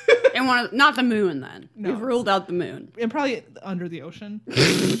 And not the moon, then. No. We've ruled out the moon. And probably under the ocean.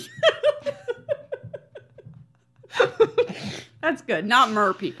 That's good. Not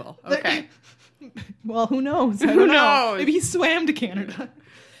mer people. Okay. Well, who knows? I Who don't know. knows? Maybe he swam to Canada.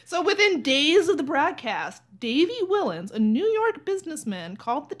 So within days of the broadcast, Davy Willans, a New York businessman,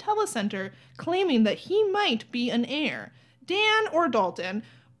 called the telecenter claiming that he might be an heir. Dan, or Dalton,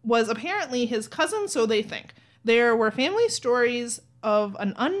 was apparently his cousin, so they think. There were family stories of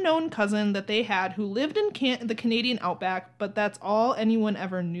an unknown cousin that they had who lived in the Canadian outback, but that's all anyone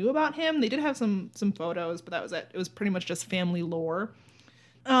ever knew about him. They did have some photos, but that was it. It was pretty much just family lore.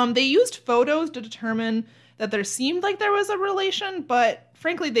 They used photos to determine that there seemed like there was a relation, but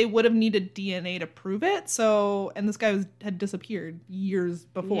frankly, they would have needed DNA to prove it. So, and this guy had disappeared years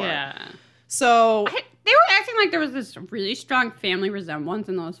before. Yeah. So They were acting like there was this really strong family resemblance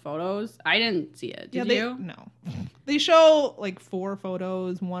in those photos. I didn't see it. Did you? No. They show like 4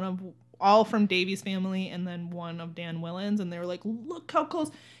 photos, all from Davy's family, and then one of Dan Willans, and they were like, look how close.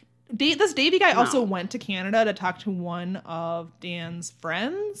 This Davy guy also went to Canada to talk to one of Dan's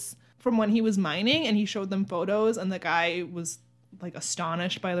friends from when he was mining, and he showed them photos, and the guy was like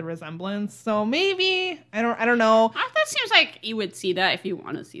astonished by the resemblance. So maybe I don't know. That seems like you would see that if you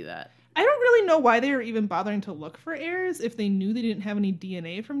want to see that. I don't really know why they were even bothering to look for heirs if they knew they didn't have any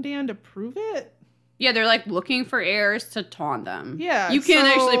DNA from Dan to prove it. Yeah, they're like looking for heirs to taunt them. Yeah, you can't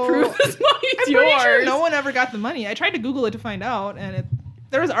so actually prove this money's I'm yours. pretty sure no one ever got the money. I tried to Google it to find out, and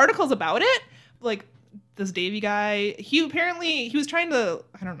there was articles about it. Like this Davy guy, he was trying to,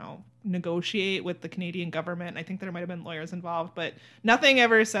 I don't know, negotiate with the Canadian government. I think there might have been lawyers involved, but nothing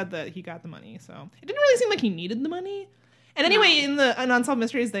ever said that he got the money. So it didn't really seem like he needed the money. And anyway, in Unsolved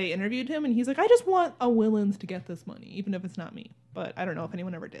Mysteries, they interviewed him, and he's like, I just want a Willens to get this money, even if it's not me. But I don't know if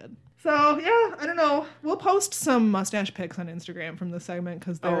anyone ever did. So, yeah, I don't know. We'll post some mustache pics on Instagram from this segment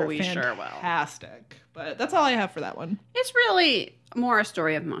because they're fantastic. But that's all I have for that one. It's really more a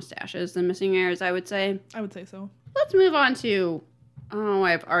story of mustaches than missing heirs, I would say. I would say so. Let's move on to,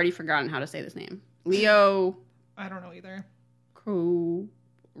 I've already forgotten how to say this name. Leo I don't know either.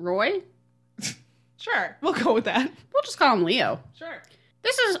 Roy? Sure, we'll go with that. We'll just call him Leo. Sure.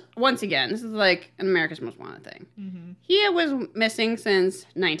 This is like an America's Most Wanted thing. Mm-hmm. He was missing since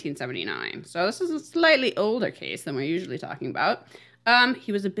 1979. So this is a slightly older case than we're usually talking about.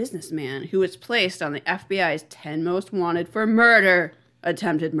 He was a businessman who was placed on the FBI's 10 most wanted for murder,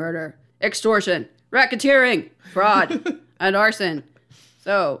 attempted murder, extortion, racketeering, fraud, and arson.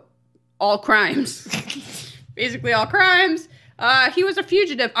 So, all crimes. Basically all crimes. He was a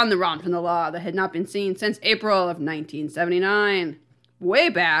fugitive on the run from the law that had not been seen since April of 1979. Way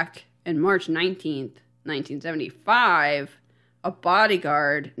back in March 19th, 1975, a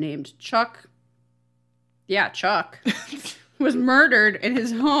bodyguard named Chuck was murdered in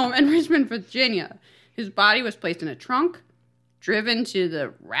his home in Richmond, Virginia. His body was placed in a trunk, driven to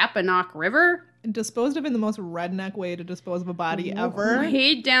the Rappahannock River, and disposed of in the most redneck way to dispose of a body ever.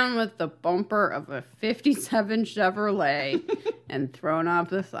 Weighed down with the bumper of a 57 Chevrolet and thrown off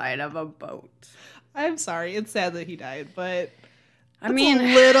the side of a boat. I'm sorry. It's sad that he died, but I mean,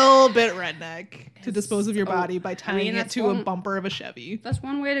 a little bit redneck to dispose of your body by tying it to a bumper of a Chevy. That's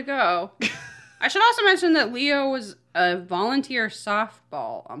one way to go. I should also mention that Leo was a volunteer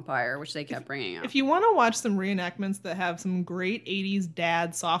softball umpire, which they kept bringing up. If you want to watch some reenactments that have some great 80s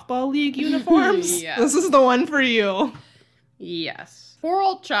dad softball league uniforms, Yes. This is the one for you. Yes. Poor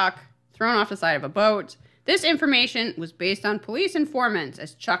old Chuck, thrown off the side of a boat. This information was based on police informants,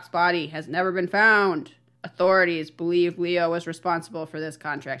 as Chuck's body has never been found. Authorities believe Leo was responsible for this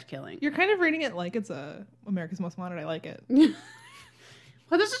contract killing. You're kind of reading it like it's America's Most Wanted. I like it.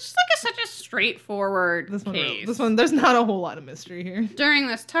 Well, this is just like such a straightforward case. This one, there's not a whole lot of mystery here. During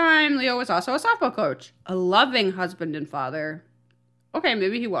this time, Leo was also a softball coach, a loving husband and father. Okay,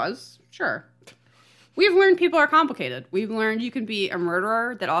 maybe he was. Sure. We've learned people are complicated. We've learned you can be a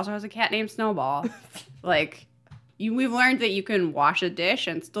murderer that also has a cat named Snowball. We've learned that you can wash a dish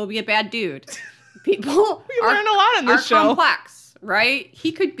and still be a bad dude. People learn a lot in this show. Complex, right?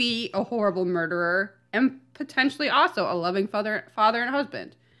 He could be a horrible murderer and potentially also a loving father and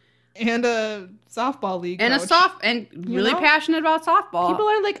husband. And a softball league and coach. And really passionate about softball. People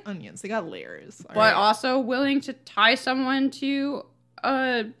are like onions. They got layers. But also willing to tie someone to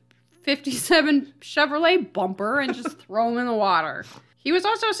a 57 Chevrolet bumper and just throw him in the water. He was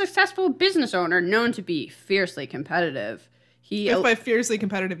also a successful business owner known to be fiercely competitive. If by fiercely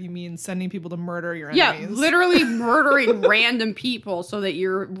competitive you mean sending people to murder your enemies. Yeah, literally murdering random people so that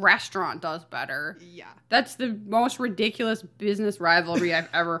your restaurant does better. Yeah. That's the most ridiculous business rivalry I've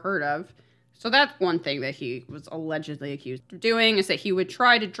ever heard of. So that's one thing that he was allegedly accused of doing, is that he would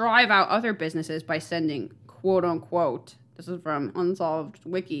try to drive out other businesses by sending, quote unquote, this is from Unsolved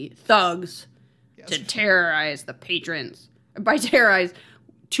Wiki, thugs to terrorize the patrons. By terrorize,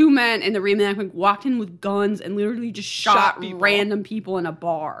 2 men in the reenactment walked in with guns and literally just shot random people in a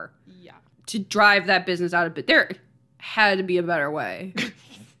bar. Yeah. To drive that business out of it. There had to be a better way.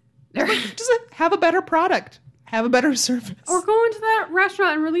 Just have a better product. Have a better service. Or go into that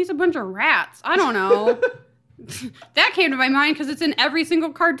restaurant and release a bunch of rats. I don't know. That came to my mind because it's in every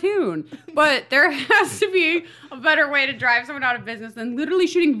single cartoon. But there has to be a better way to drive someone out of business than literally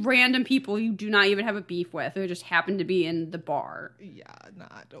shooting random people you do not even have a beef with or just happen to be in the bar. Yeah,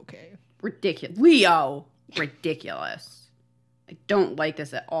 not okay. Ridiculous. Leo. Ridiculous. I don't like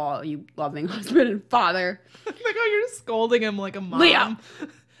this at all, you loving husband and father. Like, you're scolding him like a mom. Leo.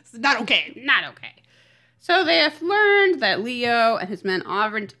 It's not okay. Not okay. So they have learned that Leo and his men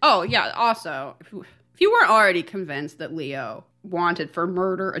offered... Oh, yeah, also... If you weren't already convinced that Leo wanted for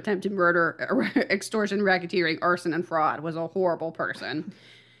murder, attempted murder, extortion, racketeering, arson, and fraud was a horrible person,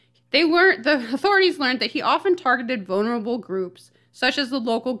 the authorities learned that he often targeted vulnerable groups, such as the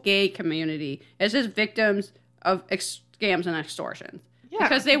local gay community, as his victims of scams and extortions. Yeah,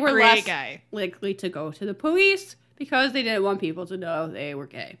 because they were less likely to go to the police because they didn't want people to know they were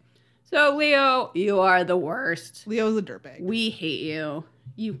gay. So, Leo, you are the worst. Leo's a dirtbag. We hate you.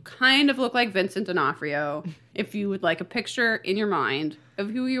 You kind of look like Vincent D'Onofrio. If you would like a picture in your mind of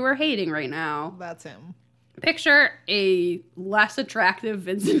who you are hating right now, That's him. picture a less attractive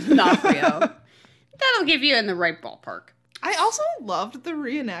Vincent D'Onofrio. That'll give you in the right ballpark. I also loved the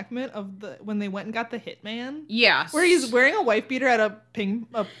reenactment of when they went and got the hitman. Yes. Where he's wearing a wife beater at a ping.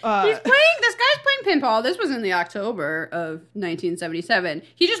 This guy's playing pinball. This was in the October of 1977.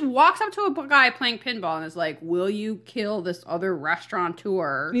 He just walks up to a guy playing pinball and is like, will you kill this other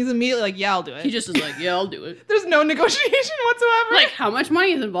restaurateur? And he's immediately like, yeah, I'll do it. He just is like, yeah, I'll do it. There's no negotiation whatsoever. Like, how much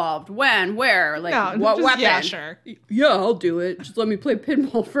money is involved? When? Where? Like, No, what just, weapon? yeah, sure. Yeah, I'll do it. Just let me play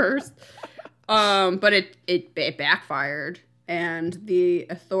pinball first. But it backfired. And the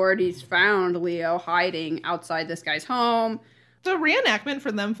authorities found Leo hiding outside this guy's home. The reenactment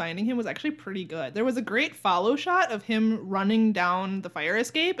for them finding him was actually pretty good. There was a great follow shot of him running down the fire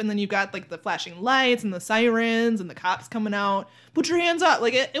escape, and then you got like the flashing lights and the sirens and the cops coming out. Put your hands up.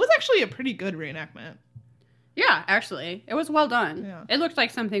 Like it was actually a pretty good reenactment. Yeah, actually. It was well done. Yeah. It looked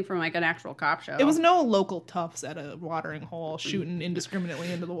like something from like an actual cop show. It was no local toughs at a watering hole shooting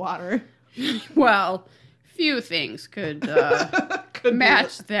indiscriminately into the water. Well, few things could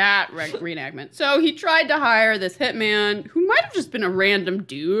match that reenactment. So he tried to hire this hitman who might have just been a random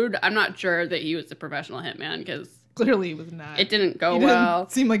dude. I'm not sure that he was a professional hitman because Clearly he was not. it didn't go He well.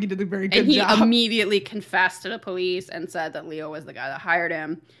 didn't seem like he did a very good And he job. immediately confessed to the police and said that Leo was the guy that hired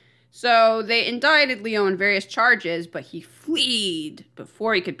him. So they indicted Leo on various charges, but he fled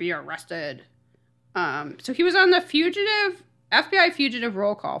before he could be arrested. So he was on the FBI fugitive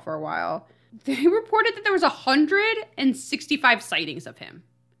roll call for a while. They reported that there was 165 sightings of him.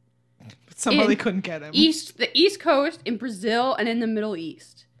 Somehow they couldn't get him. The East Coast, in Brazil, and in the Middle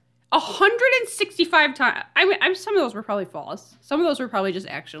East. 165 times. Some of those were probably false. Some of those were probably just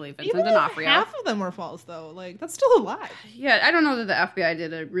actually Vincent Even if D'Onofrio. half of them were false, though. Like, that's still a lie. Yeah, I don't know that the FBI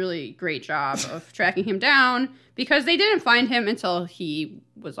did a really great job of tracking him down because they didn't find him until he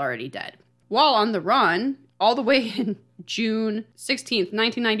was already dead. While on the run, all the way in June 16th,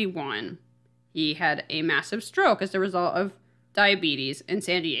 1991, he had a massive stroke as a result of diabetes in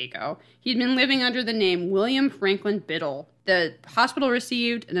San Diego. He'd been living under the name William Franklin Biddle. The hospital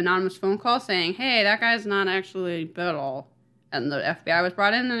received an anonymous phone call saying, hey, that guy's not actually Biddle. And the FBI was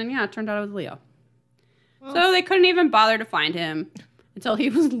brought in, and yeah, it turned out it was Leo. Well, So they couldn't even bother to find him until he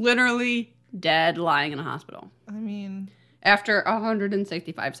was literally dead, lying in a hospital. I mean, After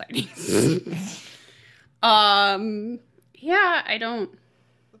 165 sightings. Yeah, I don't...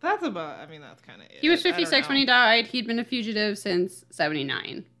 that's kind of it. He was I don't 56 when he know. died. He'd been a fugitive since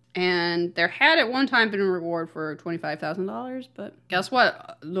 79. And there had at one time been a reward for $25,000, but guess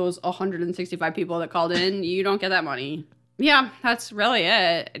what? Those 165 people that called in, you don't get that money. Yeah, that's really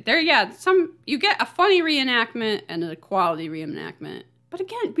it. You get a funny reenactment and a quality reenactment. But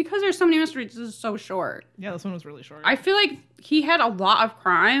again, because there's so many mysteries, this is so short. Yeah, this one was really short. I feel like he had a lot of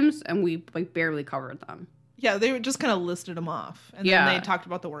crimes, and we barely covered them. Yeah, they just kind of listed them off, and Yeah. then they talked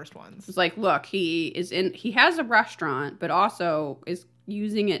about the worst ones. It's like, look, he has a restaurant, but also is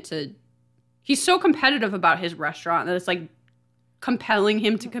using it to. He's so competitive about his restaurant that it's like compelling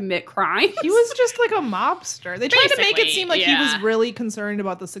him to commit crimes. He was just like a mobster. They tried to make it Basically, seem like he yeah. was really concerned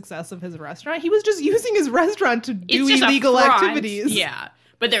about the success of his restaurant. He was just using his restaurant to do It's just a illegal front. activities. Yeah.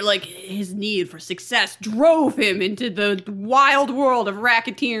 But they're like, his need for success drove him into the wild world of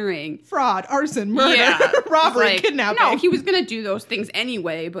racketeering. Fraud, arson, murder, Yeah. robbery, Like, kidnapping. No, he was going to do those things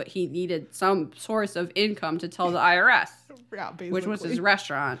anyway, but he needed some source of income to tell the IRS, Yeah, basically. which was his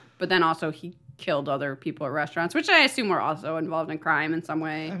restaurant. But then also he killed other people at restaurants, which I assume were also involved in crime in some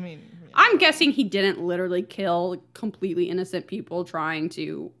way. I mean, yeah. I'm guessing he didn't literally kill completely innocent people trying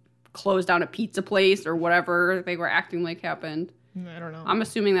to close down a pizza place or whatever they were acting like happened. I don't know. I'm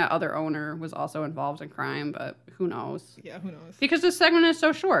assuming that other owner was also involved in crime, but who knows? Yeah, who knows? Because this segment is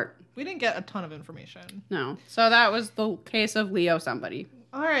so short. We didn't get a ton of information. No. So that was the case of Leo somebody.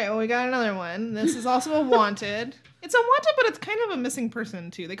 All right, well, we got another one. This is also a wanted. It's a wanted, but it's kind of a missing person,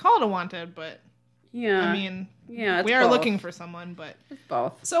 too. They call it a wanted, but, Yeah. I mean, yeah, it's we are both. looking for someone, but... It's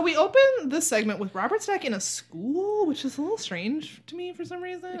both. So we open this segment with Robert Stack in a school, which is a little strange to me for some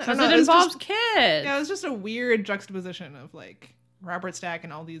reason. I Because don't know, it it's involves just- kids. Yeah, it was just a weird juxtaposition of, like, Robert Stack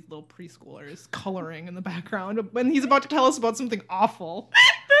and all these little preschoolers coloring in the background when he's about to tell us about something awful.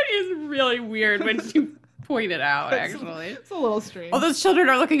 That is really weird when you point it out, It's- actually. It's a little strange. All those children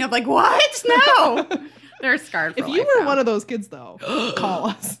are looking up like, what? No! They're scarred for If you life were now. one of those kids, though, call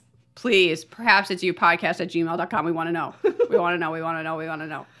us. Please, perhaps it's you podcast@gmail.com. We want to know. We want to know. We want to know. We want to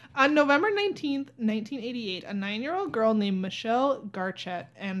know. On November 19th, 1988, a 9-year-old girl named Michelle Garchett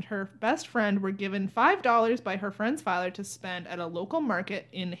and her best friend were given $5 by her friend's father to spend at a local market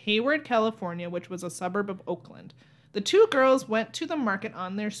in Hayward, California, which was a suburb of Oakland. The two girls went to the market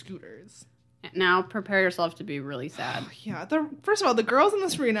on their scooters. Now prepare yourself to be really sad. Yeah, first of all, the girls in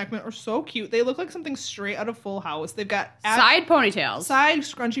this reenactment are so cute. They look like something straight out of Full House. They've got Side ponytails. side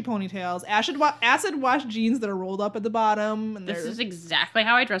scrunchy ponytails, acid wash jeans that are rolled up at the bottom, and This is exactly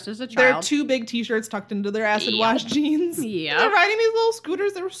how I dressed as a child. they're two big t-shirts tucked into their acid wash jeans. Yep. And they're riding these little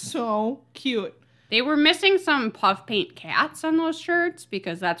scooters. They're so cute. They were missing some puff paint cats on those shirts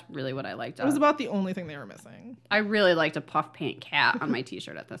because that's really what I liked. It was about the only thing they were missing. I really liked a puff paint cat on my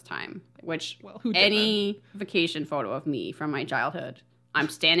t-shirt at this time, which Who didn't? any vacation photo of me from my childhood, I'm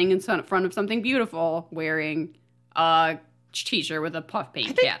standing in front of something beautiful wearing a t-shirt with a puff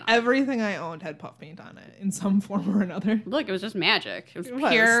paint I think cat on it. everything I owned had puff paint on it in some form or another. Look, it was just magic. It was It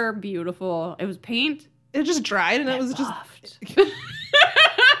was. pure, beautiful. It was paint. It just dried and it was just. Puffed.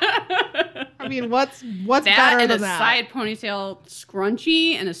 I mean, what's that better and than a that? side ponytail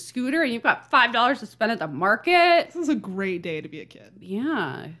scrunchie and a scooter, and you've got $5 to spend at the market. This is a great day to be a kid.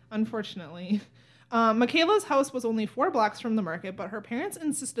 Yeah. Unfortunately. Michaela's house was only 4 blocks from the market, but her parents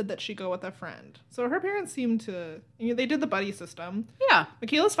insisted that she go with a friend. So her parents seemed to, they did the buddy system. Yeah.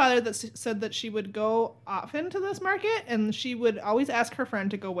 Michaela's father said that she would go often to this market, and she would always ask her friend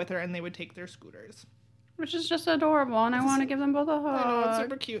to go with her, and they would take their scooters. Which is just adorable, and I want to give them both a hug. I know, it's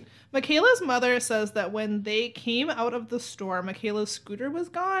super cute. Michaela's mother says that when they came out of the store, Michaela's scooter was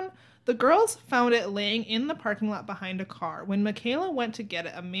gone. The girls found it laying in the parking lot behind a car. When Michaela went to get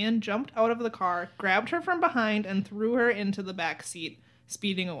it, a man jumped out of the car, grabbed her from behind, and threw her into the back seat,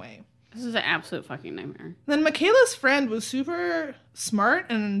 speeding away. This is an absolute fucking nightmare. Then Michaela's friend was super smart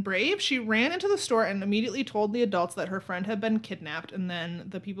and brave. She ran into the store and immediately told the adults that her friend had been kidnapped, and then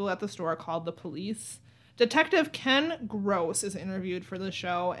the people at the store called the police. Detective Ken Gross is interviewed for the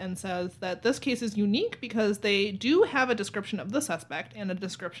show and says that this case is unique because they do have a description of the suspect and a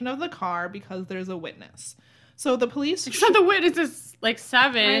description of the car because there's a witness. So the police... Except the witness is like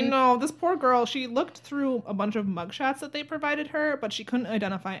 7. I know, this poor girl, she looked through a bunch of mugshots that they provided her, but she couldn't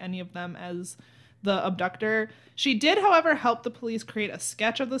identify any of them as the abductor. She did, however, help the police create a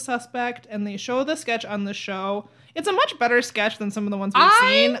sketch of the suspect, and they show the sketch on the show. It's a much better sketch than some of the ones we've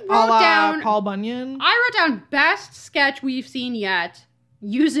seen, a la Paul Bunyan. I wrote down best sketch we've seen yet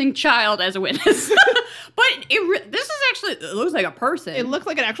using child as a witness. But this is actually, it looks like a person. It looks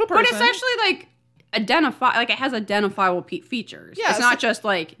like an actual person. But it's actually like it has identifiable features. Yeah, it's not just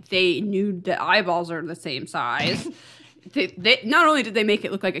like they knew the eyeballs are the same size. They not only did they make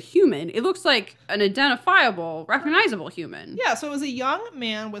it look like a human, it looks like an identifiable, recognizable human. Yeah, so it was a young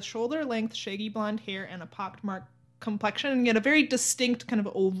man with shoulder-length, shaggy blonde hair and a pockmarked complexion, and yet a very distinct kind of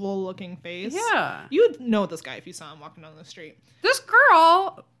oval-looking face. Yeah. You'd know this guy if you saw him walking down the street. This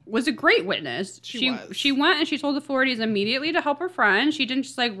girl was a great witness. She was. She went and she told the authorities immediately to help her friend. She didn't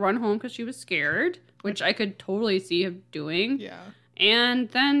just like run home because she was scared, which I could totally see her doing. Yeah. And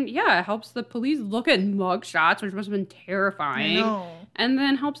then, yeah, it helps the police look at mug shots, which must have been terrifying. I know. And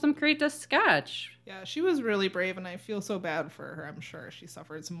then helps them create this sketch. Yeah, she was really brave, and I feel so bad for her. I'm sure she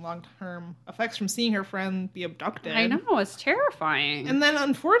suffered some long-term effects from seeing her friend be abducted. I know, it's terrifying. And then,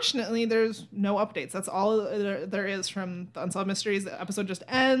 unfortunately, there's no updates. That's all there is from the Unsolved Mysteries. The episode just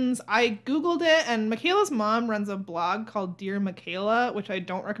ends. I Googled it, and Michaela's mom runs a blog called Dear Michaela, which I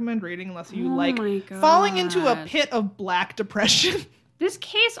don't recommend reading unless you like falling into a pit of black depression. This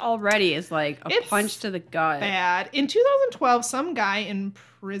case already is like a punch to the gut. Bad. In 2012, some guy in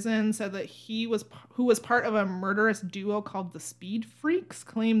prison said that who was part of a murderous duo called the Speed Freaks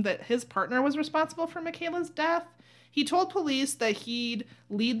claimed that his partner was responsible for Michaela's death. He told police that he'd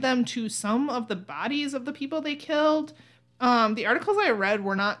lead them to some of the bodies of the people they killed. The articles I read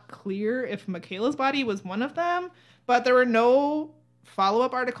were not clear if Michaela's body was one of them, but there were no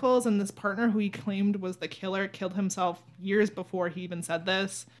follow-up articles, and this partner who he claimed was the killer killed himself years before he even said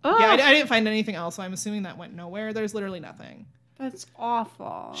this. Ugh. Yeah, I didn't find anything else, so I'm assuming that went nowhere. There's literally nothing. That's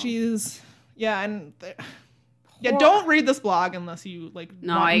awful. Don't read this blog unless you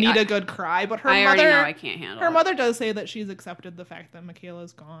need a good cry. But I already know I can't handle her it. mother does say that she's accepted the fact that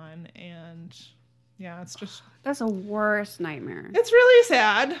Michaela's gone, and Yeah, it's just... That's a worst nightmare. It's really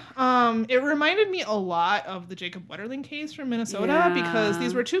sad. It reminded me a lot of the Jacob Wetterling case from Minnesota because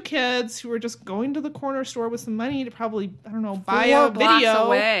these were two kids who were just going to the corner store with some money to probably, I don't know, buy a video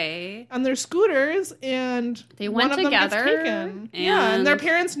away. On their scooters, and they went one of together. them gets taken. And their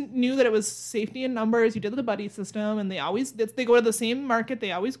parents knew that it was safety in numbers. You did the buddy system, and they go to the same market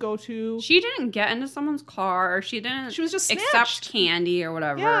they always go to. She didn't get into someone's car, or she was just snatched. Accept candy or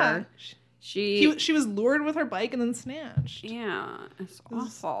whatever. Yeah. She was lured with her bike and then snatched. Yeah, it's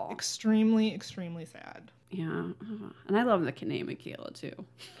awful. Extremely, extremely sad. Yeah, and I love the name Michaela too.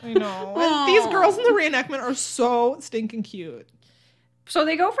 I know. And these girls in the reenactment are so stinking cute. So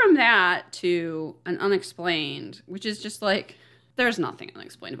they go from that to an unexplained, which is just like, there's nothing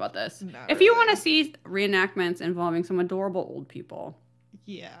unexplained about this. If you want to see reenactments involving some adorable old people,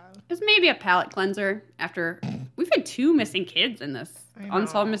 yeah, it's maybe a palate cleanser. After we've had 2 missing kids in this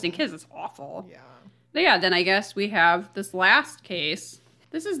unsolved missing kids, it's awful. Yeah. But yeah, then I guess we have this last case.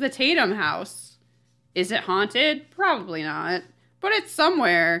 This is the Tatum house. Is it haunted? Probably not. But it's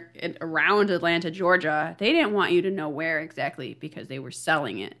somewhere around Atlanta, Georgia. They didn't want you to know where exactly because they were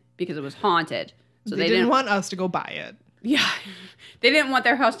selling it because it was haunted. So they didn't want us to go buy it. Yeah. They didn't want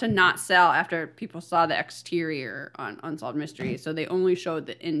their house to not sell after people saw the exterior on Unsolved Mysteries. So they only showed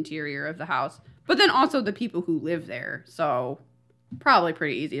the interior of the house. But then also the people who live there. So probably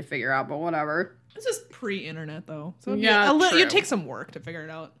pretty easy to figure out, but whatever. This is pre-internet, though. So yeah, it'd take some work to figure it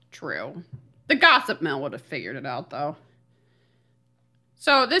out. True. The Gossip Mill would have figured it out, though.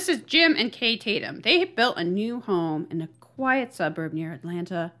 So this is Jim and Kay Tatum. They built a new home in a quiet suburb near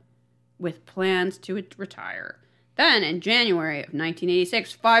Atlanta with plans to retire. Then, in January of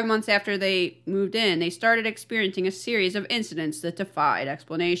 1986, 5 months after they moved in, they started experiencing a series of incidents that defied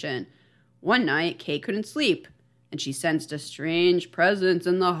explanation. One night, Kay couldn't sleep, and she sensed a strange presence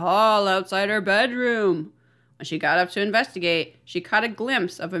in the hall outside her bedroom. When she got up to investigate, she caught a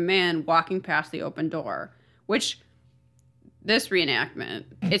glimpse of a man walking past the open door, which, this reenactment,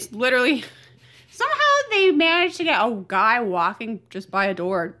 it's literally... Somehow they managed to get a guy walking just by a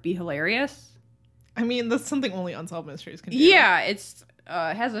door be hilarious. I mean, that's something only Unsolved Mysteries can do. Yeah, it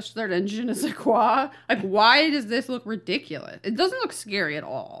has a certain je ne sais quoi. Like, why does this look ridiculous? It doesn't look scary at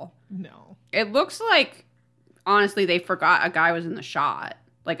all. No. It looks like, honestly, they forgot a guy was in the shot.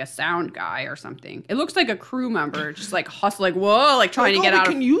 Like a sound guy or something. It looks like a crew member just like hustling, whoa, like trying to get out of...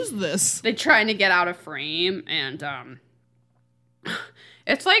 we can use this. They're trying to get out of frame. And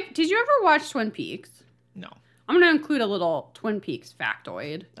it's like, did you ever watch Twin Peaks? No. I'm going to include a little Twin Peaks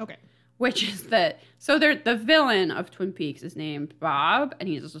factoid. Okay. Which is that, so the villain of Twin Peaks is named Bob, and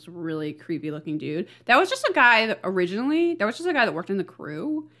he's just this really creepy looking dude. That was just a guy that worked in the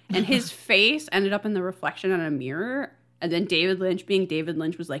crew, and his face ended up in the reflection on a mirror. And then David Lynch, being David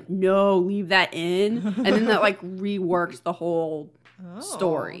Lynch, was like, no, leave that in. And then that like reworks the whole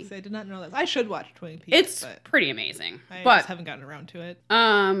story. So I did not know that. I should watch Twin Peaks. It's pretty amazing. I just haven't gotten around to it.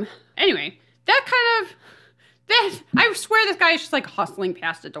 Anyway, that kind of... I swear this guy is just like hustling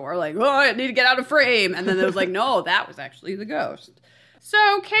past a door like, oh, I need to get out of frame. And then it was like, no, that was actually the ghost.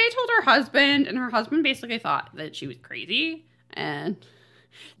 So Kay told her husband, and her husband basically thought that she was crazy and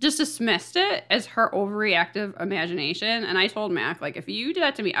just dismissed it as her overreactive imagination. And I told Mac, like, if you did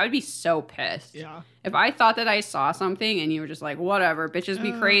that to me, I would be so pissed. Yeah. If I thought that I saw something and you were just like, whatever, bitches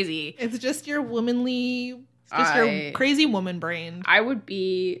be crazy. It's just your womanly... your crazy woman brain. I would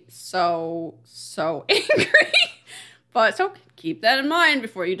be so angry. But so keep that in mind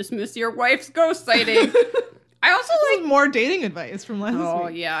before you dismiss your wife's ghost sighting. I also like more dating advice from last week. Oh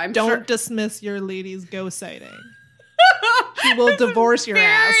yeah, Don't dismiss your lady's ghost sighting. She will divorce your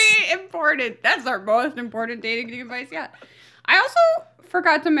ass. Very important. That's our most important dating advice yet. I also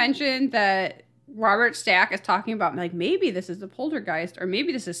forgot to mention that Robert Stack is talking about like maybe this is a poltergeist or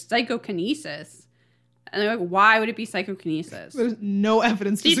maybe this is psychokinesis. And they're like, why would it be psychokinesis? There's no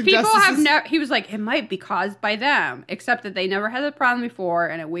evidence to These suggest people this have is... never... He was like, it might be caused by them, except that they never had the problem before,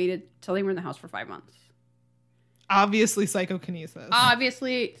 and it waited till they were in the house for 5 months. Obviously psychokinesis.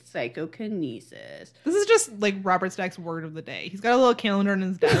 Obviously psychokinesis. This is just like Robert Stack's word of the day. He's got a little calendar in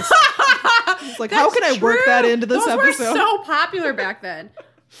his desk. He's like, how can I work that into this episode? Those were so popular back then.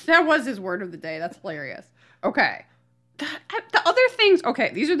 That was his word of the day. That's hilarious. Okay. The other things,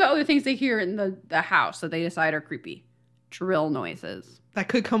 okay, these are the other things they hear in the house that they decide are creepy. Drill noises. That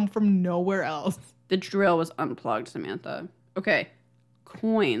could come from nowhere else. The drill was unplugged, Samantha. Okay.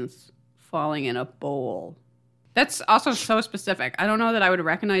 Coins falling in a bowl. That's also so specific. I don't know that I would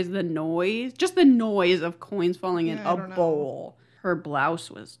recognize the noise. Just the noise of coins falling in a bowl. Her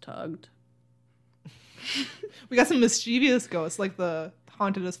blouse was tugged. We got some mischievous ghosts, like the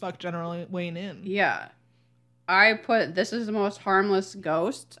haunted as fuck General Wayne Inn. Yeah. I put, this is the most harmless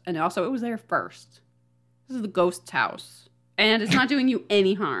ghost, and also it was there first. This is the ghost's house. And it's not doing you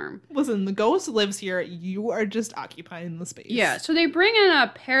any harm. Listen, the ghost lives here. You are just occupying the space. Yeah, so they bring in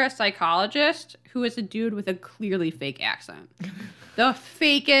a parapsychologist who is a dude with a clearly fake accent. The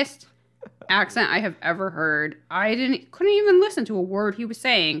fakest accent I have ever heard. Couldn't even listen to a word he was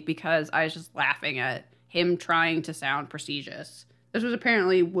saying because I was just laughing at him trying to sound prestigious. This was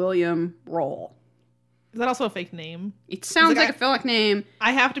apparently William Roll. Is that also a fake name? It sounds like a fake name.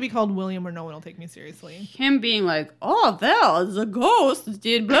 I have to be called William or no one will take me seriously. Him being like, oh, well, the ghost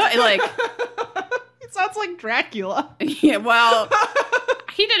did blah. Like, it sounds like Dracula. Yeah, well,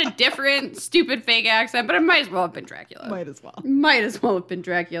 he did a different stupid fake accent, but it might as well have been Dracula. Might as well. Might as well have been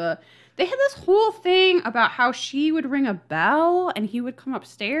Dracula. They had this whole thing about how she would ring a bell and he would come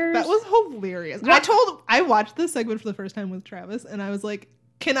upstairs. That was hilarious. I watched this segment for the first time with Travis and I was like,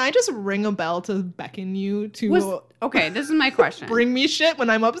 can I just ring a bell to beckon you to okay, this is my question. Bring me shit when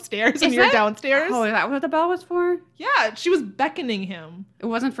I'm upstairs and you're downstairs? Oh, is that what the bell was for? Yeah, she was beckoning him. It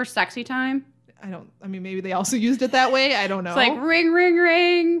wasn't for sexy time? I mean, maybe they also used it that way. I don't know. It's like, ring, ring,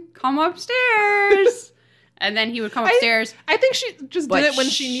 ring, come upstairs. And then he would come upstairs. I think she just did it when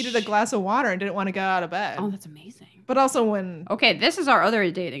she needed a glass of water and didn't want to get out of bed. Oh, that's amazing. But also when... Okay, this is our other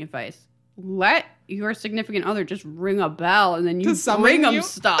dating advice. Let your significant other just ring a bell and then you bring them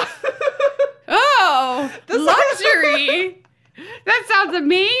stuff. Oh, luxury. That sounds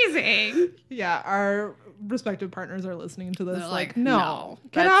amazing. Yeah, our respective partners are listening to this. They're like, no, no,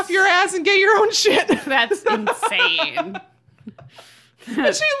 get off your ass and get your own shit. That's insane.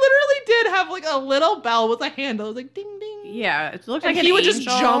 But she literally did have like a little bell with a handle. It was like ding ding. Yeah, it looked like an he would angel.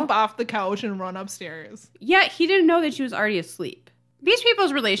 just jump off the couch and run upstairs. Yeah, he didn't know that she was already asleep. These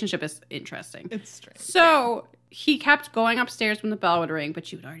people's relationship is interesting. It's strange. So he kept going upstairs when the bell would ring, but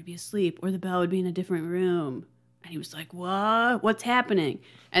she would already be asleep, or the bell would be in a different room. And he was like, what? What's happening?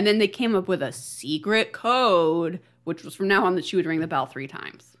 And then they came up with a secret code, which was from now on that she would ring the bell 3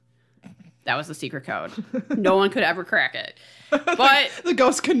 times. That was the secret code. No one could ever crack it. But the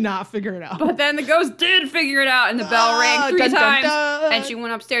ghost could not figure it out. But then the ghost did figure it out, and the bell rang 3 dun, times, dun, dun. and she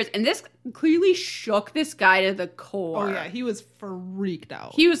went upstairs. And this clearly shook this guy to the core. Oh yeah, he was freaked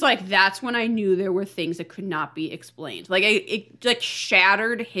out. He was like, that's when I knew there were things that could not be explained. Like, it like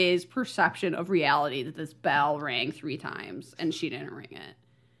shattered his perception of reality that this bell rang 3 times, and she didn't ring it.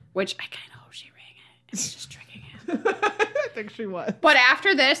 Which I kind of hope she rang it. It's just tricking him. I think she was. But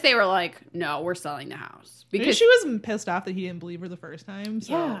after this, they were like, no, we're selling the house. Because she was pissed off that he didn't believe her the first time.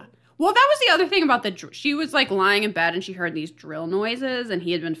 So. Yeah. Well, that was the other thing about she was like lying in bed and she heard these drill noises and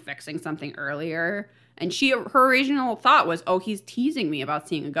he had been fixing something earlier. And her original thought was, oh, he's teasing me about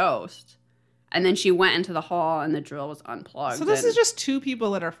seeing a ghost. And then she went into the hall and the drill was unplugged. So this is just 2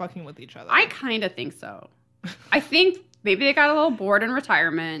 people that are fucking with each other. I kind of think so. I think maybe they got a little bored in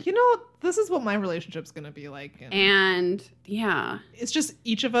retirement. You know, this is what my relationship's going to be like. And yeah. It's just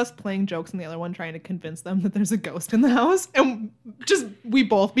each of us playing jokes and the other one trying to convince them that there's a ghost in the house. And just we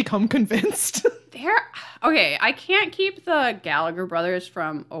both become convinced. Okay, I can't keep the Gallagher brothers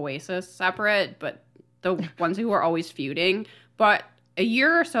from Oasis separate, but the ones who are always feuding. But a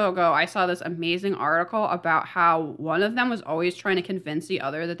year or so ago, I saw this amazing article about how one of them was always trying to convince the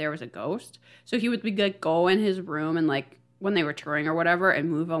other that there was a ghost. So he would be like, go in his room and like when they were touring or whatever and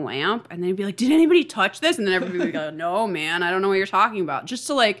move a lamp. And then he'd be like, did anybody touch this? And then everybody would go, no, man, I don't know what you're talking about. Just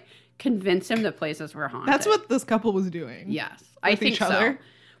to like convince him that places were haunted. That's what this couple was doing. Yes, I think so.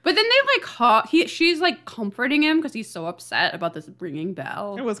 But then they like, she's like comforting him because he's so upset about this ringing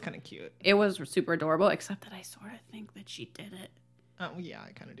bell. It was kind of cute. It was super adorable, except that I sort of think that she did it. Oh, yeah,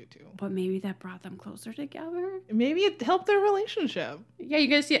 I kind of do too. But maybe that brought them closer together. Maybe it helped their relationship. Yeah, you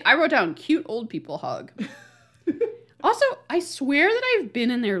guys see it. I wrote down cute old people hug. Also, I swear that I've been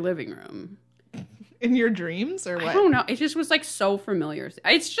in their living room. In your dreams or what? I don't know. It just was like so familiar.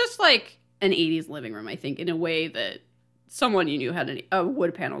 It's just like an 80s living room, I think, in a way that someone you knew had a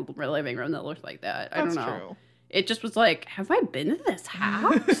wood paneled living room that looked like that. I don't know. True. It just was like, have I been to this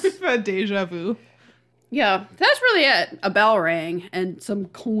house? A deja vu. Yeah, that's really it. A bell rang and some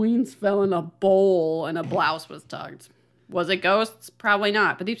coins fell in a bowl and a blouse was tugged. Was it ghosts? Probably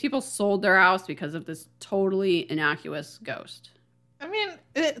not. But these people sold their house because of this totally innocuous ghost. I mean,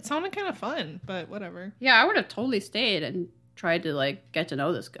 it sounded kind of fun, but whatever. Yeah, I would have totally stayed and tried to like get to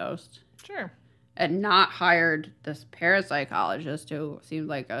know this ghost. Sure. And not hired this parapsychologist who seemed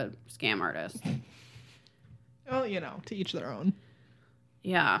like a scam artist. Well, you know, to each their own.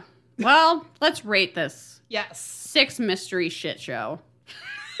 Yeah. Well, let's rate this. Yes. 6 mystery shit show.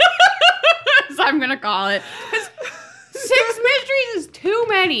 As I'm going to call it. 6 mysteries is too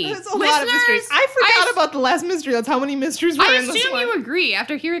many. That's a lot of mysteries. I forgot about the last mystery. That's how many mysteries were in this one. I assume you agree.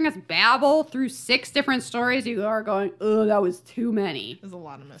 After hearing us babble through 6 different stories, you are going, oh, that was too many. There's a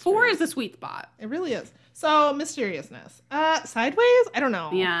lot of mysteries. 4 is the sweet spot. It really is. So, mysteriousness. Sideways? I don't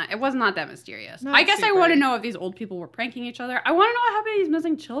know. Yeah, it was not that mysterious. Not I guess super. I want to know if these old people were pranking each other. I want to know what happened to these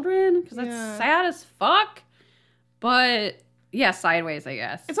missing children, because that's sad as fuck. But, yeah, sideways, I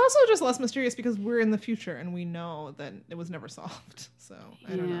guess. It's also just less mysterious because we're in the future and we know that it was never solved. So,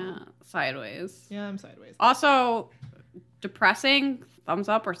 I don't know. Sideways. Yeah, I'm sideways. Also, depressing, thumbs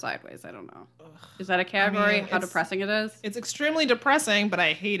up or sideways? I don't know. Ugh. Is that a category? I mean, how depressing it is? It's extremely depressing, but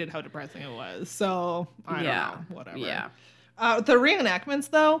I hated how depressing it was. So, I don't know. Whatever. Yeah. The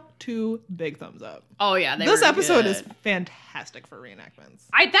reenactments, though, 2 big thumbs up. Oh, yeah. This episode is fantastic for reenactments.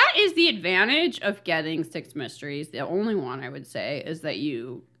 That is the advantage of getting 6 mysteries. The only one I would say is that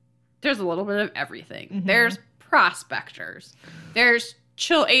there's a little bit of everything. Mm-hmm. There's prospectors. There's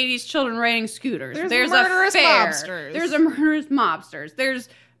 80s children riding scooters. There's murderous a fair. mobsters. There's a murderous mobsters. There's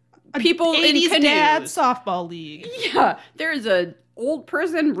people in 80s canoes. dad softball league. Yeah. There's a old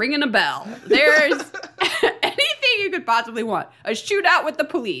person ringing a bell. There's anything you could possibly want. A shootout with the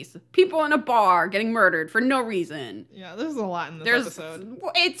police. People in a bar getting murdered for no reason. Yeah, there's a lot in this episode.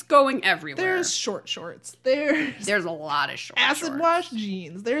 It's going everywhere. There's short shorts. There's a lot of short acid shorts. wash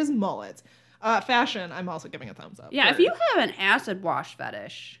jeans. There's mullets. Fashion, I'm also giving a thumbs up. Yeah, if you have an acid wash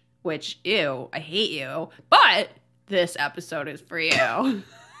fetish, which, ew, I hate you, but this episode is for you.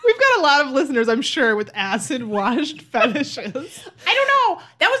 We've got a lot of listeners, I'm sure, with acid washed fetishes. I don't know.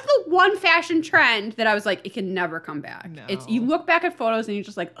 That was the one fashion trend that I was like, it can never come back. No. You look back at photos and you're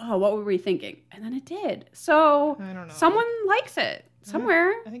just like, oh, what were we thinking? And then it did. So I don't know. Someone likes it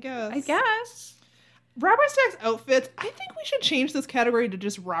somewhere. I guess. I guess. Robert Stack's outfits, I think we should change this category to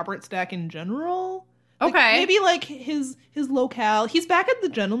just Robert Stack in general. Like, Okay. Maybe like his locale. He's back at the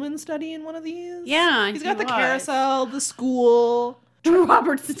gentleman's study in one of these. Yeah, He's he got the was. carousel, the school.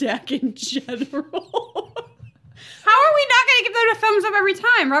 Robert Stack in general. How are we not going to give them a thumbs up every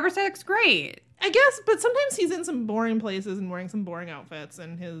time? Robert Stack's great. I guess, but sometimes he's in some boring places and wearing some boring outfits,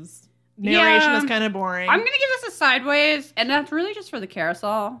 and his narration is kind of boring. I'm going to give this a sideways, and that's really just for the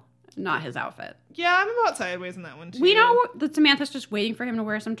carousel, not his outfit. Yeah, I'm about sideways in that one, too. We know that Samantha's just waiting for him to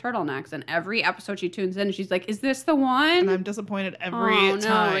wear some turtlenecks, and every episode she tunes in, and she's like, is this the one? And I'm disappointed every oh,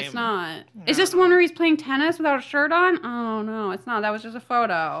 time. no, it's not. Is this the one where he's playing tennis without a shirt on? Oh, no, it's not. That was just a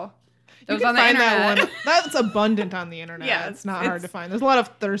photo. That You was can on the find internet. that one. That's abundant on the internet. Yeah, it's not hard to find. There's a lot of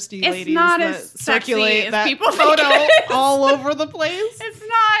thirsty it's ladies not that as sexy circulate as that people think photo it is. all over the place. It's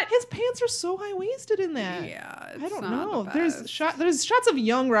not. His pants are so high-waisted in that. Yeah, I it's don't not know. the There's best. there's shots of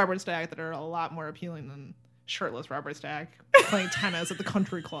young Robert Stack that are a lot more appealing than shirtless Robert Stack playing tennis at the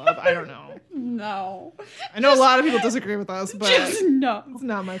country club. I don't know. No. I know a lot of people disagree with us, but Just no. it's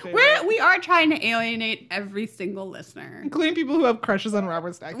not my favorite. We are trying to alienate every single listener. Including people who have crushes on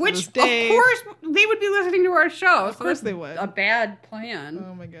Robert Stack to Which, this of day. course, they would be listening to our show. Of course they would. A bad plan.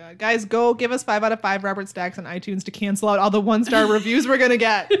 Oh my god. Guys, go give us 5 out of 5 Robert Stacks on iTunes to cancel out all the 1-star reviews we're gonna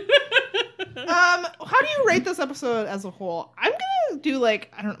get. How do you rate this episode as a whole? I'm gonna do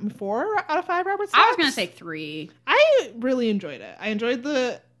 4 out of 5 Robert Stacks. I was going to say 3. I really enjoyed it. I enjoyed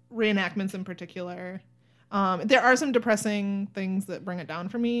the reenactments in particular. There are some depressing things that bring it down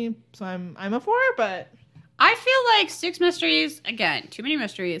for me, so I'm a 4, but I feel like 6 mysteries, again, too many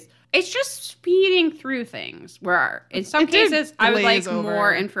mysteries. It's just speeding through things where in some It did cases I would like glaze over.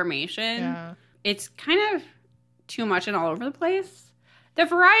 more information. yeah. It's kind of too much and all over the place. The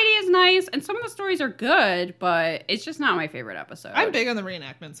variety is nice, and some of the stories are good, but it's just not my favorite episode. I'm big on the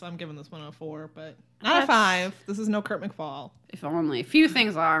reenactment, so I'm giving this one a 4, but not a That's- 5. This is no Kurt McFall. If only. Few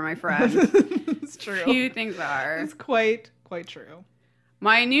things are, my friend. It's true. Few things are. It's quite true.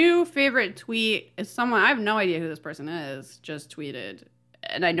 My new favorite tweet is someone, I have no idea who this person is, just tweeted,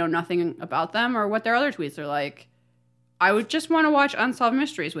 and I know nothing about them or what their other tweets are like. I would just want to watch Unsolved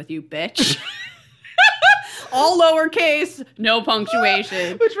Mysteries with you, bitch. All lowercase, no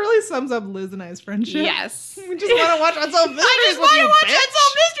punctuation. Which really sums up Liz and I's friendship. Yes. We just want to watch Unsolved Mysteries I just with you, want to watch bitch.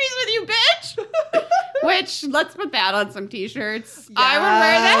 Unsolved Mysteries with you, bitch. Which, let's put that on some t-shirts. I would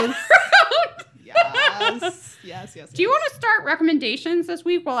wear that around. Yes. Do you want to start recommendations this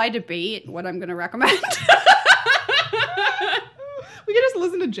week while I debate what I'm going to recommend? We could just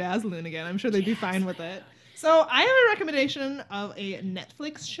listen to Jazzloon again. I'm sure they'd be fine with it. So I have a recommendation of a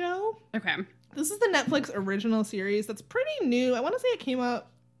Netflix show. Okay. This is the Netflix original series that's pretty new. I want to say it came out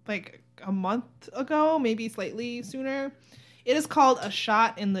like a month ago, maybe slightly sooner. It is called A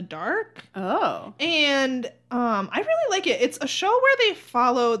Shot in the Dark. Oh. And I really like it. It's a show where they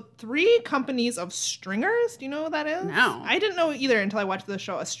followed 3 companies of stringers. Do you know what that is? No. I didn't know either until I watched the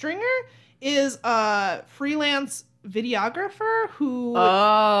show. A stringer is a freelance videographer who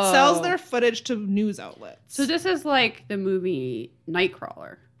sells their footage to news outlets. So this is like the movie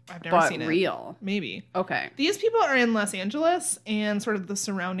Nightcrawler. I've never seen it. Real. Maybe. Okay. These people are in Los Angeles and sort of the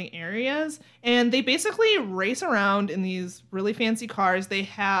surrounding areas, and they basically race around in these really fancy cars. They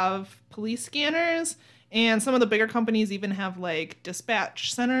have police scanners, and some of the bigger companies even have like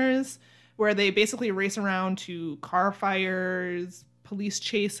dispatch centers where they basically race around to car fires, police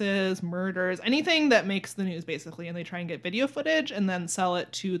chases, murders, anything that makes the news basically, and they try and get video footage and then sell it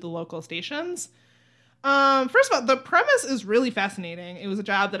to the local stations. First of all, the premise is really fascinating. It was a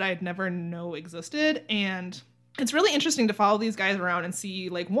job that I'd never know existed, and it's really interesting to follow these guys around and see,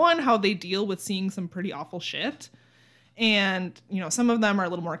 like, one, how they deal with seeing some pretty awful shit. And, you know, some of them are a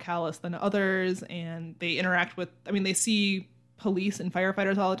little more callous than others, and they interact with, I mean, they see police and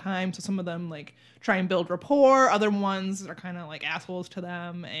firefighters all the time, so some of them, like, try and build rapport. Other ones are kind of, like, assholes to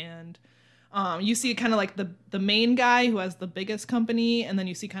them, and you see kind of like the main guy who has the biggest company, and then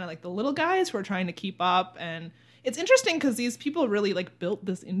you see kind of like the little guys who are trying to keep up. And it's interesting because these people really like built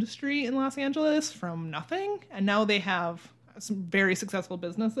this industry in Los Angeles from nothing, and now they have some very successful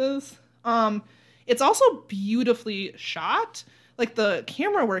businesses. It's also beautifully shot. Like the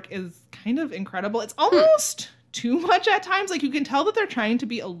camera work is kind of incredible. It's almost too much at times. Like you can tell that they're trying to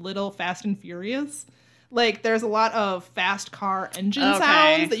be a little Fast and Furious. Like, there's a lot of fast car engine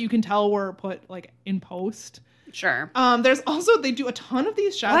sounds that you can tell were put, like, in post. Sure. There's also, they do a ton of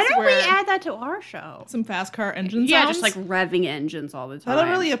these shots. Why don't we add that to our show? Some fast car engine sounds. Yeah, just, like, revving engines all the time.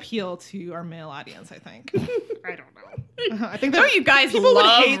 That'll really appeal to our male audience, I think. I don't know. I think don't you guys people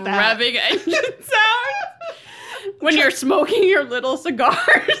love would hate that. revving engine sounds? When you're smoking your little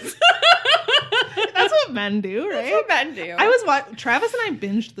cigars. That's what men do, right? That's what men do. Travis and I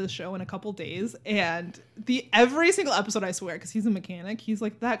binged this show in a couple days, and every single episode, I swear, because he's a mechanic, he's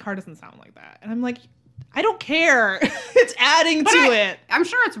like, that car doesn't sound like that. And I'm like, I don't care. It's adding to it. I'm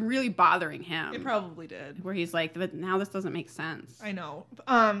sure it's really bothering him. It probably did. Where he's like, but now this doesn't make sense. I know.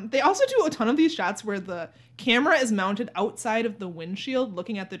 They also do a ton of these shots where the camera is mounted outside of the windshield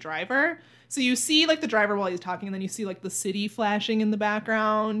looking at the driver. So you see like the driver while he's talking, and then you see like the city flashing in the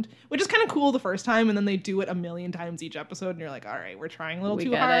background, which is kind of cool the first time, and then they do it a million times each episode, and you're like, all right, we're trying a little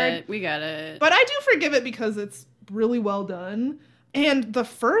too hard. We get it. But I do forgive it because it's really well done. And the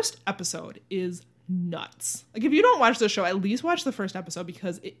first episode is nuts. Like if you don't watch the show, at least watch the first episode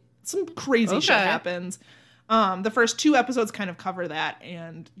because some crazy shit happens. The first 2 episodes kind of cover that,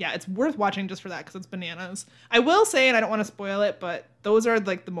 and yeah, it's worth watching just for that because it's bananas. I will say, and I don't want to spoil it, but those are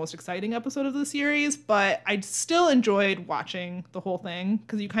like the most exciting episode of the series, but I still enjoyed watching the whole thing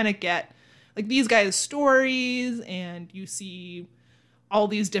because you kind of get like these guys' stories, and you see all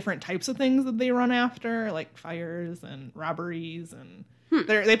these different types of things that they run after, like fires and robberies, and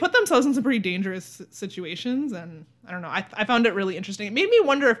they put themselves in some pretty dangerous situations, and I don't know, I found it really interesting. It made me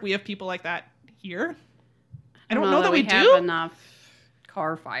wonder if we have people like that here. I don't know that we do have enough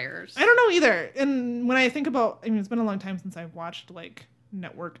car fires. I don't know either. And when I think about, I mean, it's been a long time since I've watched like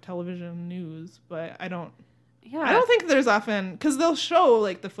network television news, but I don't think there's often, because they'll show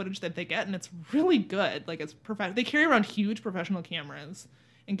like the footage that they get, and it's really good. Like it's perfect. They carry around huge professional cameras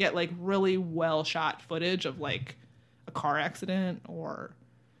and get like really well shot footage of like a car accident or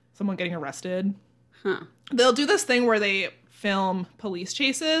someone getting arrested. They'll do this thing where they film police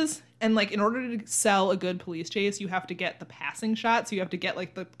chases. And, like, in order to sell a good police chase, you have to get the passing shot. So you have to get,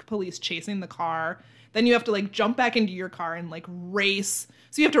 like, the police chasing the car. Then you have to, like, jump back into your car and, like, race.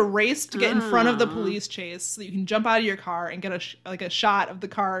 So you have to race to get in front of the police chase so that you can jump out of your car and get, a shot of the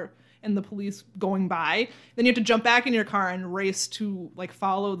car and the police going by. Then you have to jump back in your car and race to, like,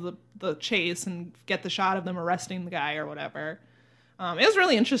 follow the chase and get the shot of them arresting the guy or whatever. It was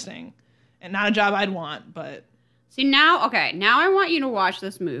really interesting. And not a job I'd want, but... See, now I want you to watch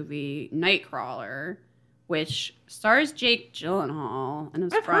this movie, Nightcrawler, which stars Jake Gyllenhaal.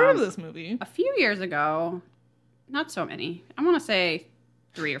 And I've heard of this movie. A few years ago. Not so many. I want to say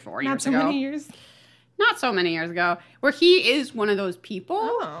 3 or 4 years ago. Not so many years? Not so many years ago. Where he is one of those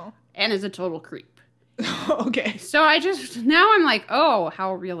people and is a total creep. Okay. So now I'm like, oh,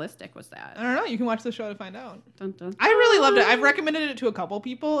 how realistic was that? I don't know. You can watch the show to find out. Dun, dun, dun. I really loved it. I've recommended it to a couple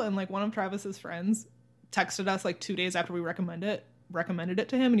people, and like one of Travis's friends texted us like 2 days after we recommended it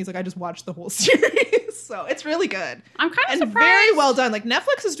to him, and he's like, I just watched the whole series. So it's really good. I'm kind of surprised. And very well done. Like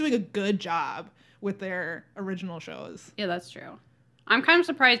Netflix is doing a good job with their original shows. Yeah, that's true. I'm kind of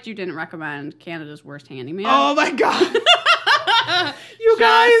surprised you didn't recommend Canada's Worst Handyman. Oh my god. You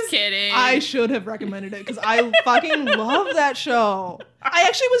guys, Just kidding. I should have recommended it because I fucking love that show. I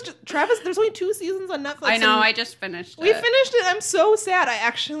actually was Travis. There's only 2 seasons on Netflix. I know. and I just finished it. we finished it. I'm so sad. I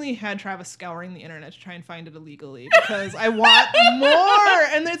actually had Travis scouring the internet to try and find it illegally because I want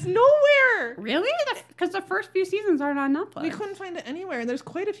more, and there's nowhere. Really? Because the first few seasons aren't on Netflix. We couldn't find it anywhere. And there's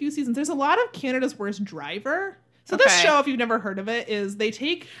quite a few seasons. There's a lot of Canada's Worst Driver. So this Okay. show, if you've never heard of it, is they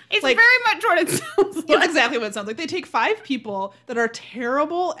take It's like very much what it sounds like. it's exactly what it sounds like. They take 5 people that are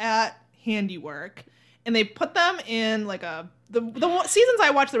terrible at handiwork, and they put them in like the seasons I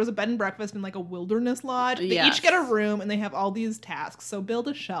watched. There was a bed and breakfast in like a wilderness lodge. They Yes. each get a room, and they have all these tasks. So build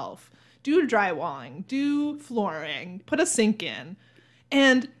a shelf, do drywalling, do flooring, put a sink in,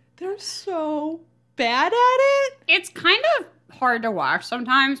 and they're so bad at it. It's kind of hard to watch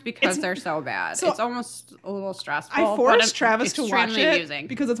sometimes because It's- they're so bad. so it's almost a little stressful. I but forced it's Travis to watch extremely it amusing.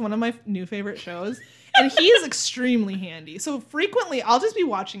 because it's one of my new favorite shows. And he is extremely handy. So frequently, I'll just be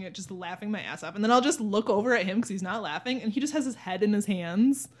watching it, just laughing my ass off. And then I'll just look over at him because he's not laughing. And he just has his head in his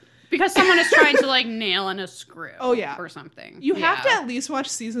hands. Because someone is trying to like nail in a screw. Oh, yeah. Or something. You have to Yeah. at least watch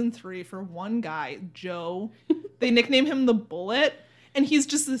season 3 for one guy, Joe. They nickname him the Bullet. And he's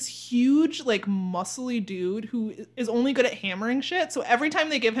just this huge, like, muscly dude who is only good at hammering shit. So every time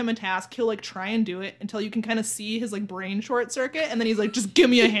they give him a task, he'll, like, try and do it until you can kind of see his, like, brain short circuit. And then he's like, just give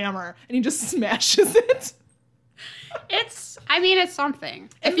me a hammer. And he just smashes it. It's something.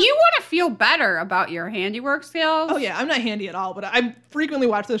 If you want to feel better about your handiwork skills. Oh, yeah. I'm not handy at all. But I frequently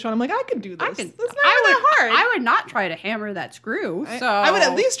watch this show and I'm like, I could do this. I could. It's not that hard. I would not try to hammer that screw. So I would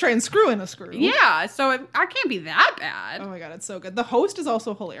at least try and screw in a screw. Yeah. So I can't be that bad. Oh my god, it's so good. The host is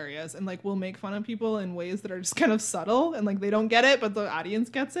also hilarious and like will make fun of people in ways that are just kind of subtle and like they don't get it, but the audience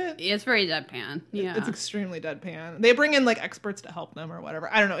gets it. It's very deadpan. Yeah. It's extremely deadpan. They bring in like experts to help them or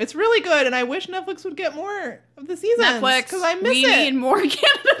whatever. I don't know. It's really good, and I wish Netflix would get more of the seasons Netflix. because I miss we it. need more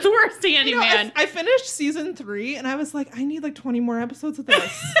Canada's Worst You know, Handyman. I finished season 3 and I was like, I need like 20 more episodes of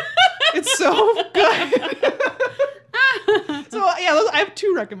this. It's so good. So yeah, I have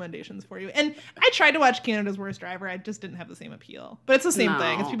 2 recommendations for you. And I tried to watch Canada's Worst Driver. I just didn't have the same appeal. But it's the same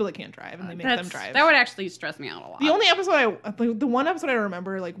thing. It's No. people that can't drive and they make them drive. That would actually stress me out a lot. The only episode the one episode I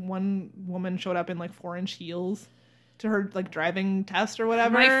remember, like one woman showed up in like 4-inch heels to her like driving test or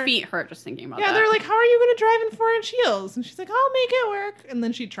whatever. My feet hurt just thinking about Yeah, that. they're like, how are you going to drive in 4-inch heels? And she's like, I'll make it work. And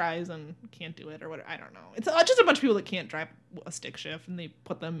then she tries and can't do it or whatever. I don't know. It's just a bunch of people that can't drive a stick shift and they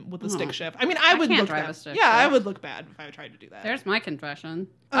put them with the stick shift. I mean, I would can't look drive bad. a stick Yeah, I shift. would look bad if I tried to do that. There's my confession.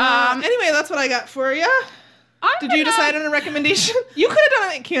 Anyway, that's what I got for you. Did you decide on a recommendation? You could have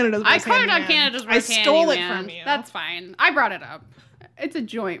done it in Canada's I Worst could have done Handyman. Canada's I Worst stole it Handyman. from you. That's fine. I brought it up. It's a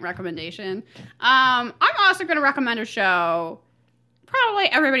joint recommendation. I'm also going to recommend a show. Probably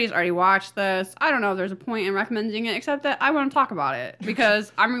everybody's already watched this. I don't know if there's a point in recommending it, except that I want to talk about it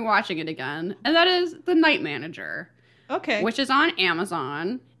because I'm rewatching it again. And that is The Night Manager, Okay. which is on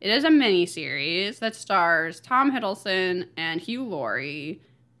Amazon. It is a miniseries that stars Tom Hiddleston and Hugh Laurie,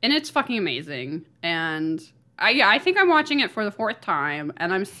 and it's fucking amazing. And I think I'm watching it for the 4th time,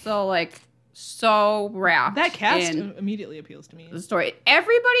 and I'm still like so wrapped. That cast in immediately appeals to me. the story.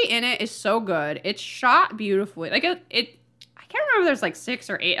 Everybody in it is so good. It's shot beautifully. Like it I can't remember if there's like 6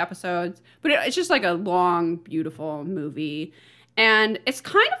 or 8 episodes, but it's just like a long, beautiful movie. And it's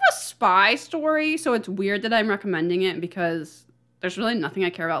kind of a spy story, so it's weird that I'm recommending it because there's really nothing I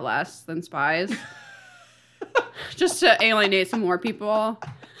care about less than spies. Just to alienate some more people.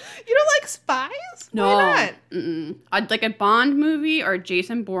 You don't like spies? No. Why not? Mm-mm. Like a Bond movie or a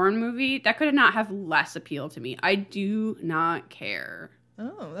Jason Bourne movie, that could not have less appeal to me. I do not care.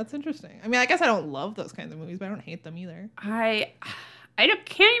 Oh, that's interesting. I mean, I guess I don't love those kinds of movies, but I don't hate them either.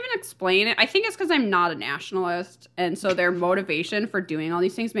 Can't even explain it. I think it's because I'm not a nationalist, and so their motivation for doing all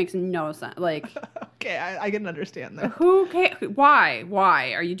these things makes no sense. Like, Okay, I can understand that. who can, why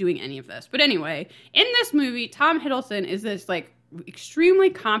are you doing any of this? But anyway, in this movie, Tom Hiddleston is this like extremely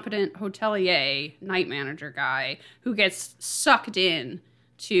competent hotelier, night manager guy who gets sucked in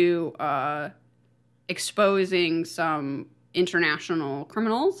to exposing some international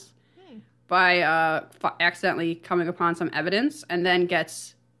criminals by accidentally coming upon some evidence, and then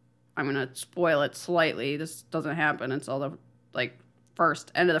gets, I'm going to spoil it slightly, this doesn't happen until the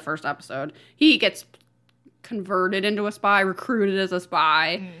end of the first episode, he gets converted into a spy, recruited as a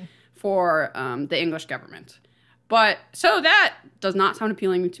spy for the English government. But so that does not sound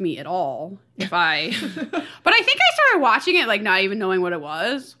appealing to me at all. But I think I started watching it like not even knowing what it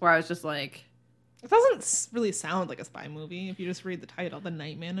was, where I was just like, It doesn't really sound like a spy movie if you just read the title, The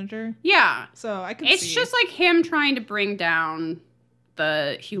Night Manager. yeah. So I can It's see. just like him trying to bring down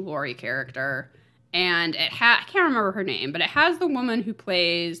the Hugh Laurie character. And I can't remember her name, but it has the woman who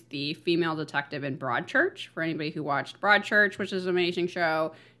plays the female detective in Broadchurch. For anybody who watched Broadchurch, which is an amazing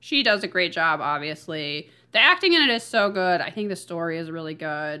show, she does a great job, obviously. The acting in it is so good. I think the story is really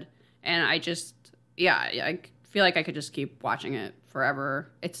good. And I feel like I could just keep watching it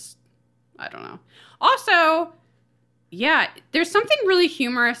forever. I don't know. Also, yeah, there's something really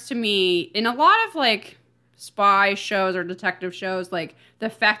humorous to me in a lot of, like, spy shows or detective shows. Like, the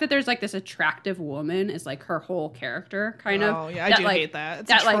fact that there's, like, this attractive woman is, like, her whole character, kind of. Oh, yeah, I do hate that.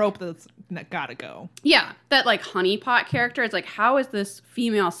 It's a trope that's gotta go. Yeah, that, like, honeypot character. It's like, how is this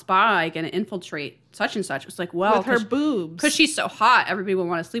female spy going to infiltrate such and such? It's like, well, with her boobs. Because she's so hot, everybody will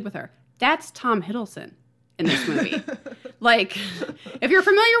want to sleep with her. That's Tom Hiddleston in this movie. Like, if you're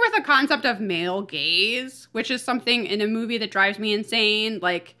familiar with the concept of male gaze, which is something in a movie that drives me insane,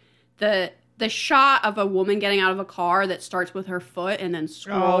 like the shot of a woman getting out of a car that starts with her foot and then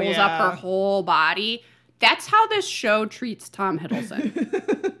scrolls up her whole body, that's how this show treats Tom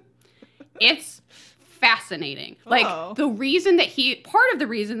Hiddleston. It's fascinating. Like, part of the reason that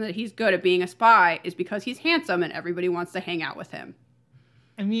he's good at being a spy is because he's handsome and everybody wants to hang out with him.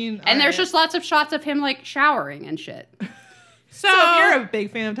 I mean, and there's just lots of shots of him, like, showering and shit. So if you're a big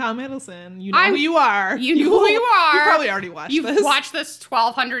fan of Tom Hiddleston, you know who you are. You know who you are. You probably already watched this. You've watched this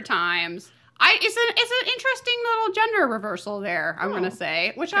 1,200 times. It's an interesting little gender reversal there, I'm going to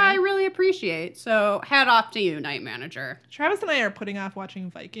say, which I really appreciate. So hat off to you, Night Manager. Travis and I are putting off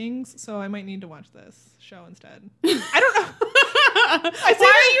watching Vikings, so I might need to watch this show instead. I don't know. Why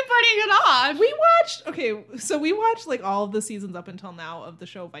are you putting it off? We watched like all of the seasons up until now of the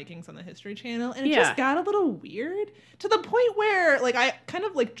show Vikings on the History Channel, and it just got a little weird to the point where like I kind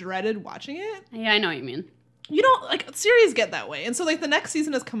of like dreaded watching it. Yeah, I know what you mean. You know, like series get that way. And so like the next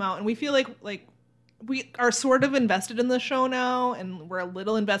season has come out and we feel like we are sort of invested in the show now and we're a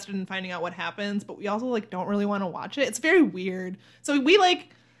little invested in finding out what happens, but we also like don't really want to watch it. It's very weird. So we like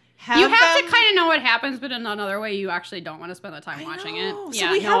have to kind of know what happens, but in another way you actually don't want to spend the time watching it. So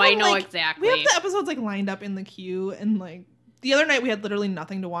I know exactly. We have the episodes like lined up in the queue, and like the other night we had literally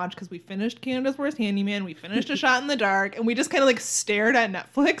nothing to watch because we finished Canada's Worst Handyman, we finished A Shot in the Dark, and we just kind of like stared at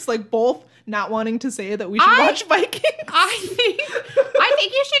Netflix, like both not wanting to say that we should watch Vikings. I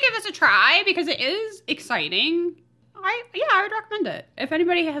think you should give this a try because it is exciting. I would recommend it. If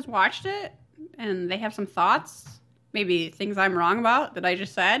anybody has watched it and they have some thoughts, maybe things I'm wrong about that I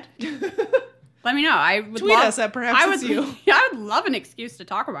just said, let me know. I would tweet us at perhaps it's you. I would love an excuse to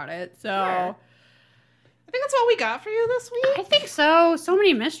talk about it. So sure. I think that's all we got for you this week. I think so. So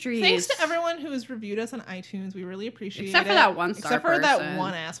many mysteries. Thanks to everyone who has reviewed us on iTunes. We really appreciate it. Except for that one star person. That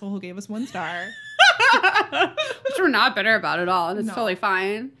one asshole who gave us 1 star. Which we're not bitter about at all. And it's totally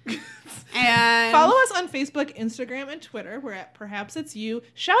fine. And follow us on Facebook, Instagram, and Twitter. We're at Perhaps It's You.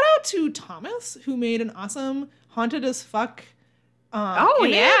 Shout out to Thomas, who made an awesome Haunted as Fuck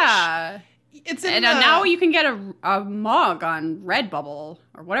image. Yeah. It's in and now you can get a mug on Redbubble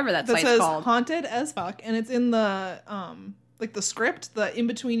or whatever that site's says called. Haunted as Fuck, and it's in the like the script, the in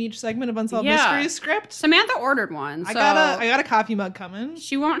between each segment of Unsolved Mysteries script. Samantha ordered one. So I got a coffee mug coming.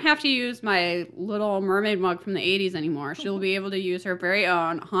 She won't have to use my Little Mermaid mug from the 80s anymore. She'll be able to use her very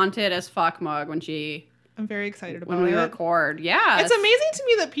own Haunted as Fuck mug I'm very excited about when we record. Yeah, it's amazing to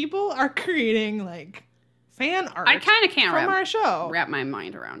me that people are creating like fan art. I kind of can't from our show wrap my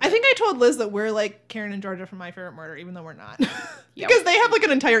mind around it. I think I told Liz that we're like Karen and Georgia from My Favorite Murder, even though we're not. Because they have like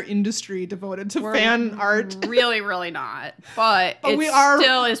an entire industry devoted to fan art. Really, really not. But it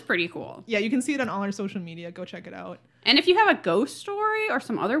still is pretty cool. Yeah, you can see it on all our social media. Go check it out. And if you have a ghost story or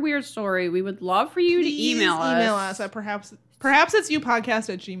some other weird story, we would love for you to email us. Email us at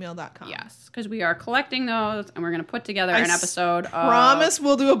perhapsitsyoupodcast@gmail.com. Yes, because we are collecting those and we're going to put together an episode. Promise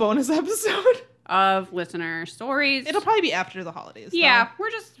we'll do a bonus episode of listener stories. It'll probably be after the holidays. Yeah, we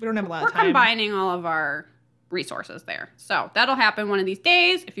don't have a lot of time. We're combining all of our resources there. So that'll happen one of these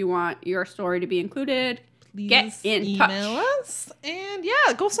days. If you want your story to be included, please get in email touch. us. And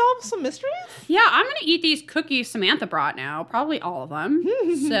yeah, go solve some mysteries. Yeah, I'm going to eat these cookies Samantha brought now. Probably all of them.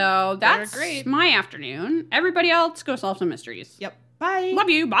 So that's great. My afternoon. Everybody else, go solve some mysteries. Yep. Bye. Love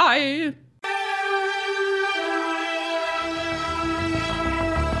you. Bye.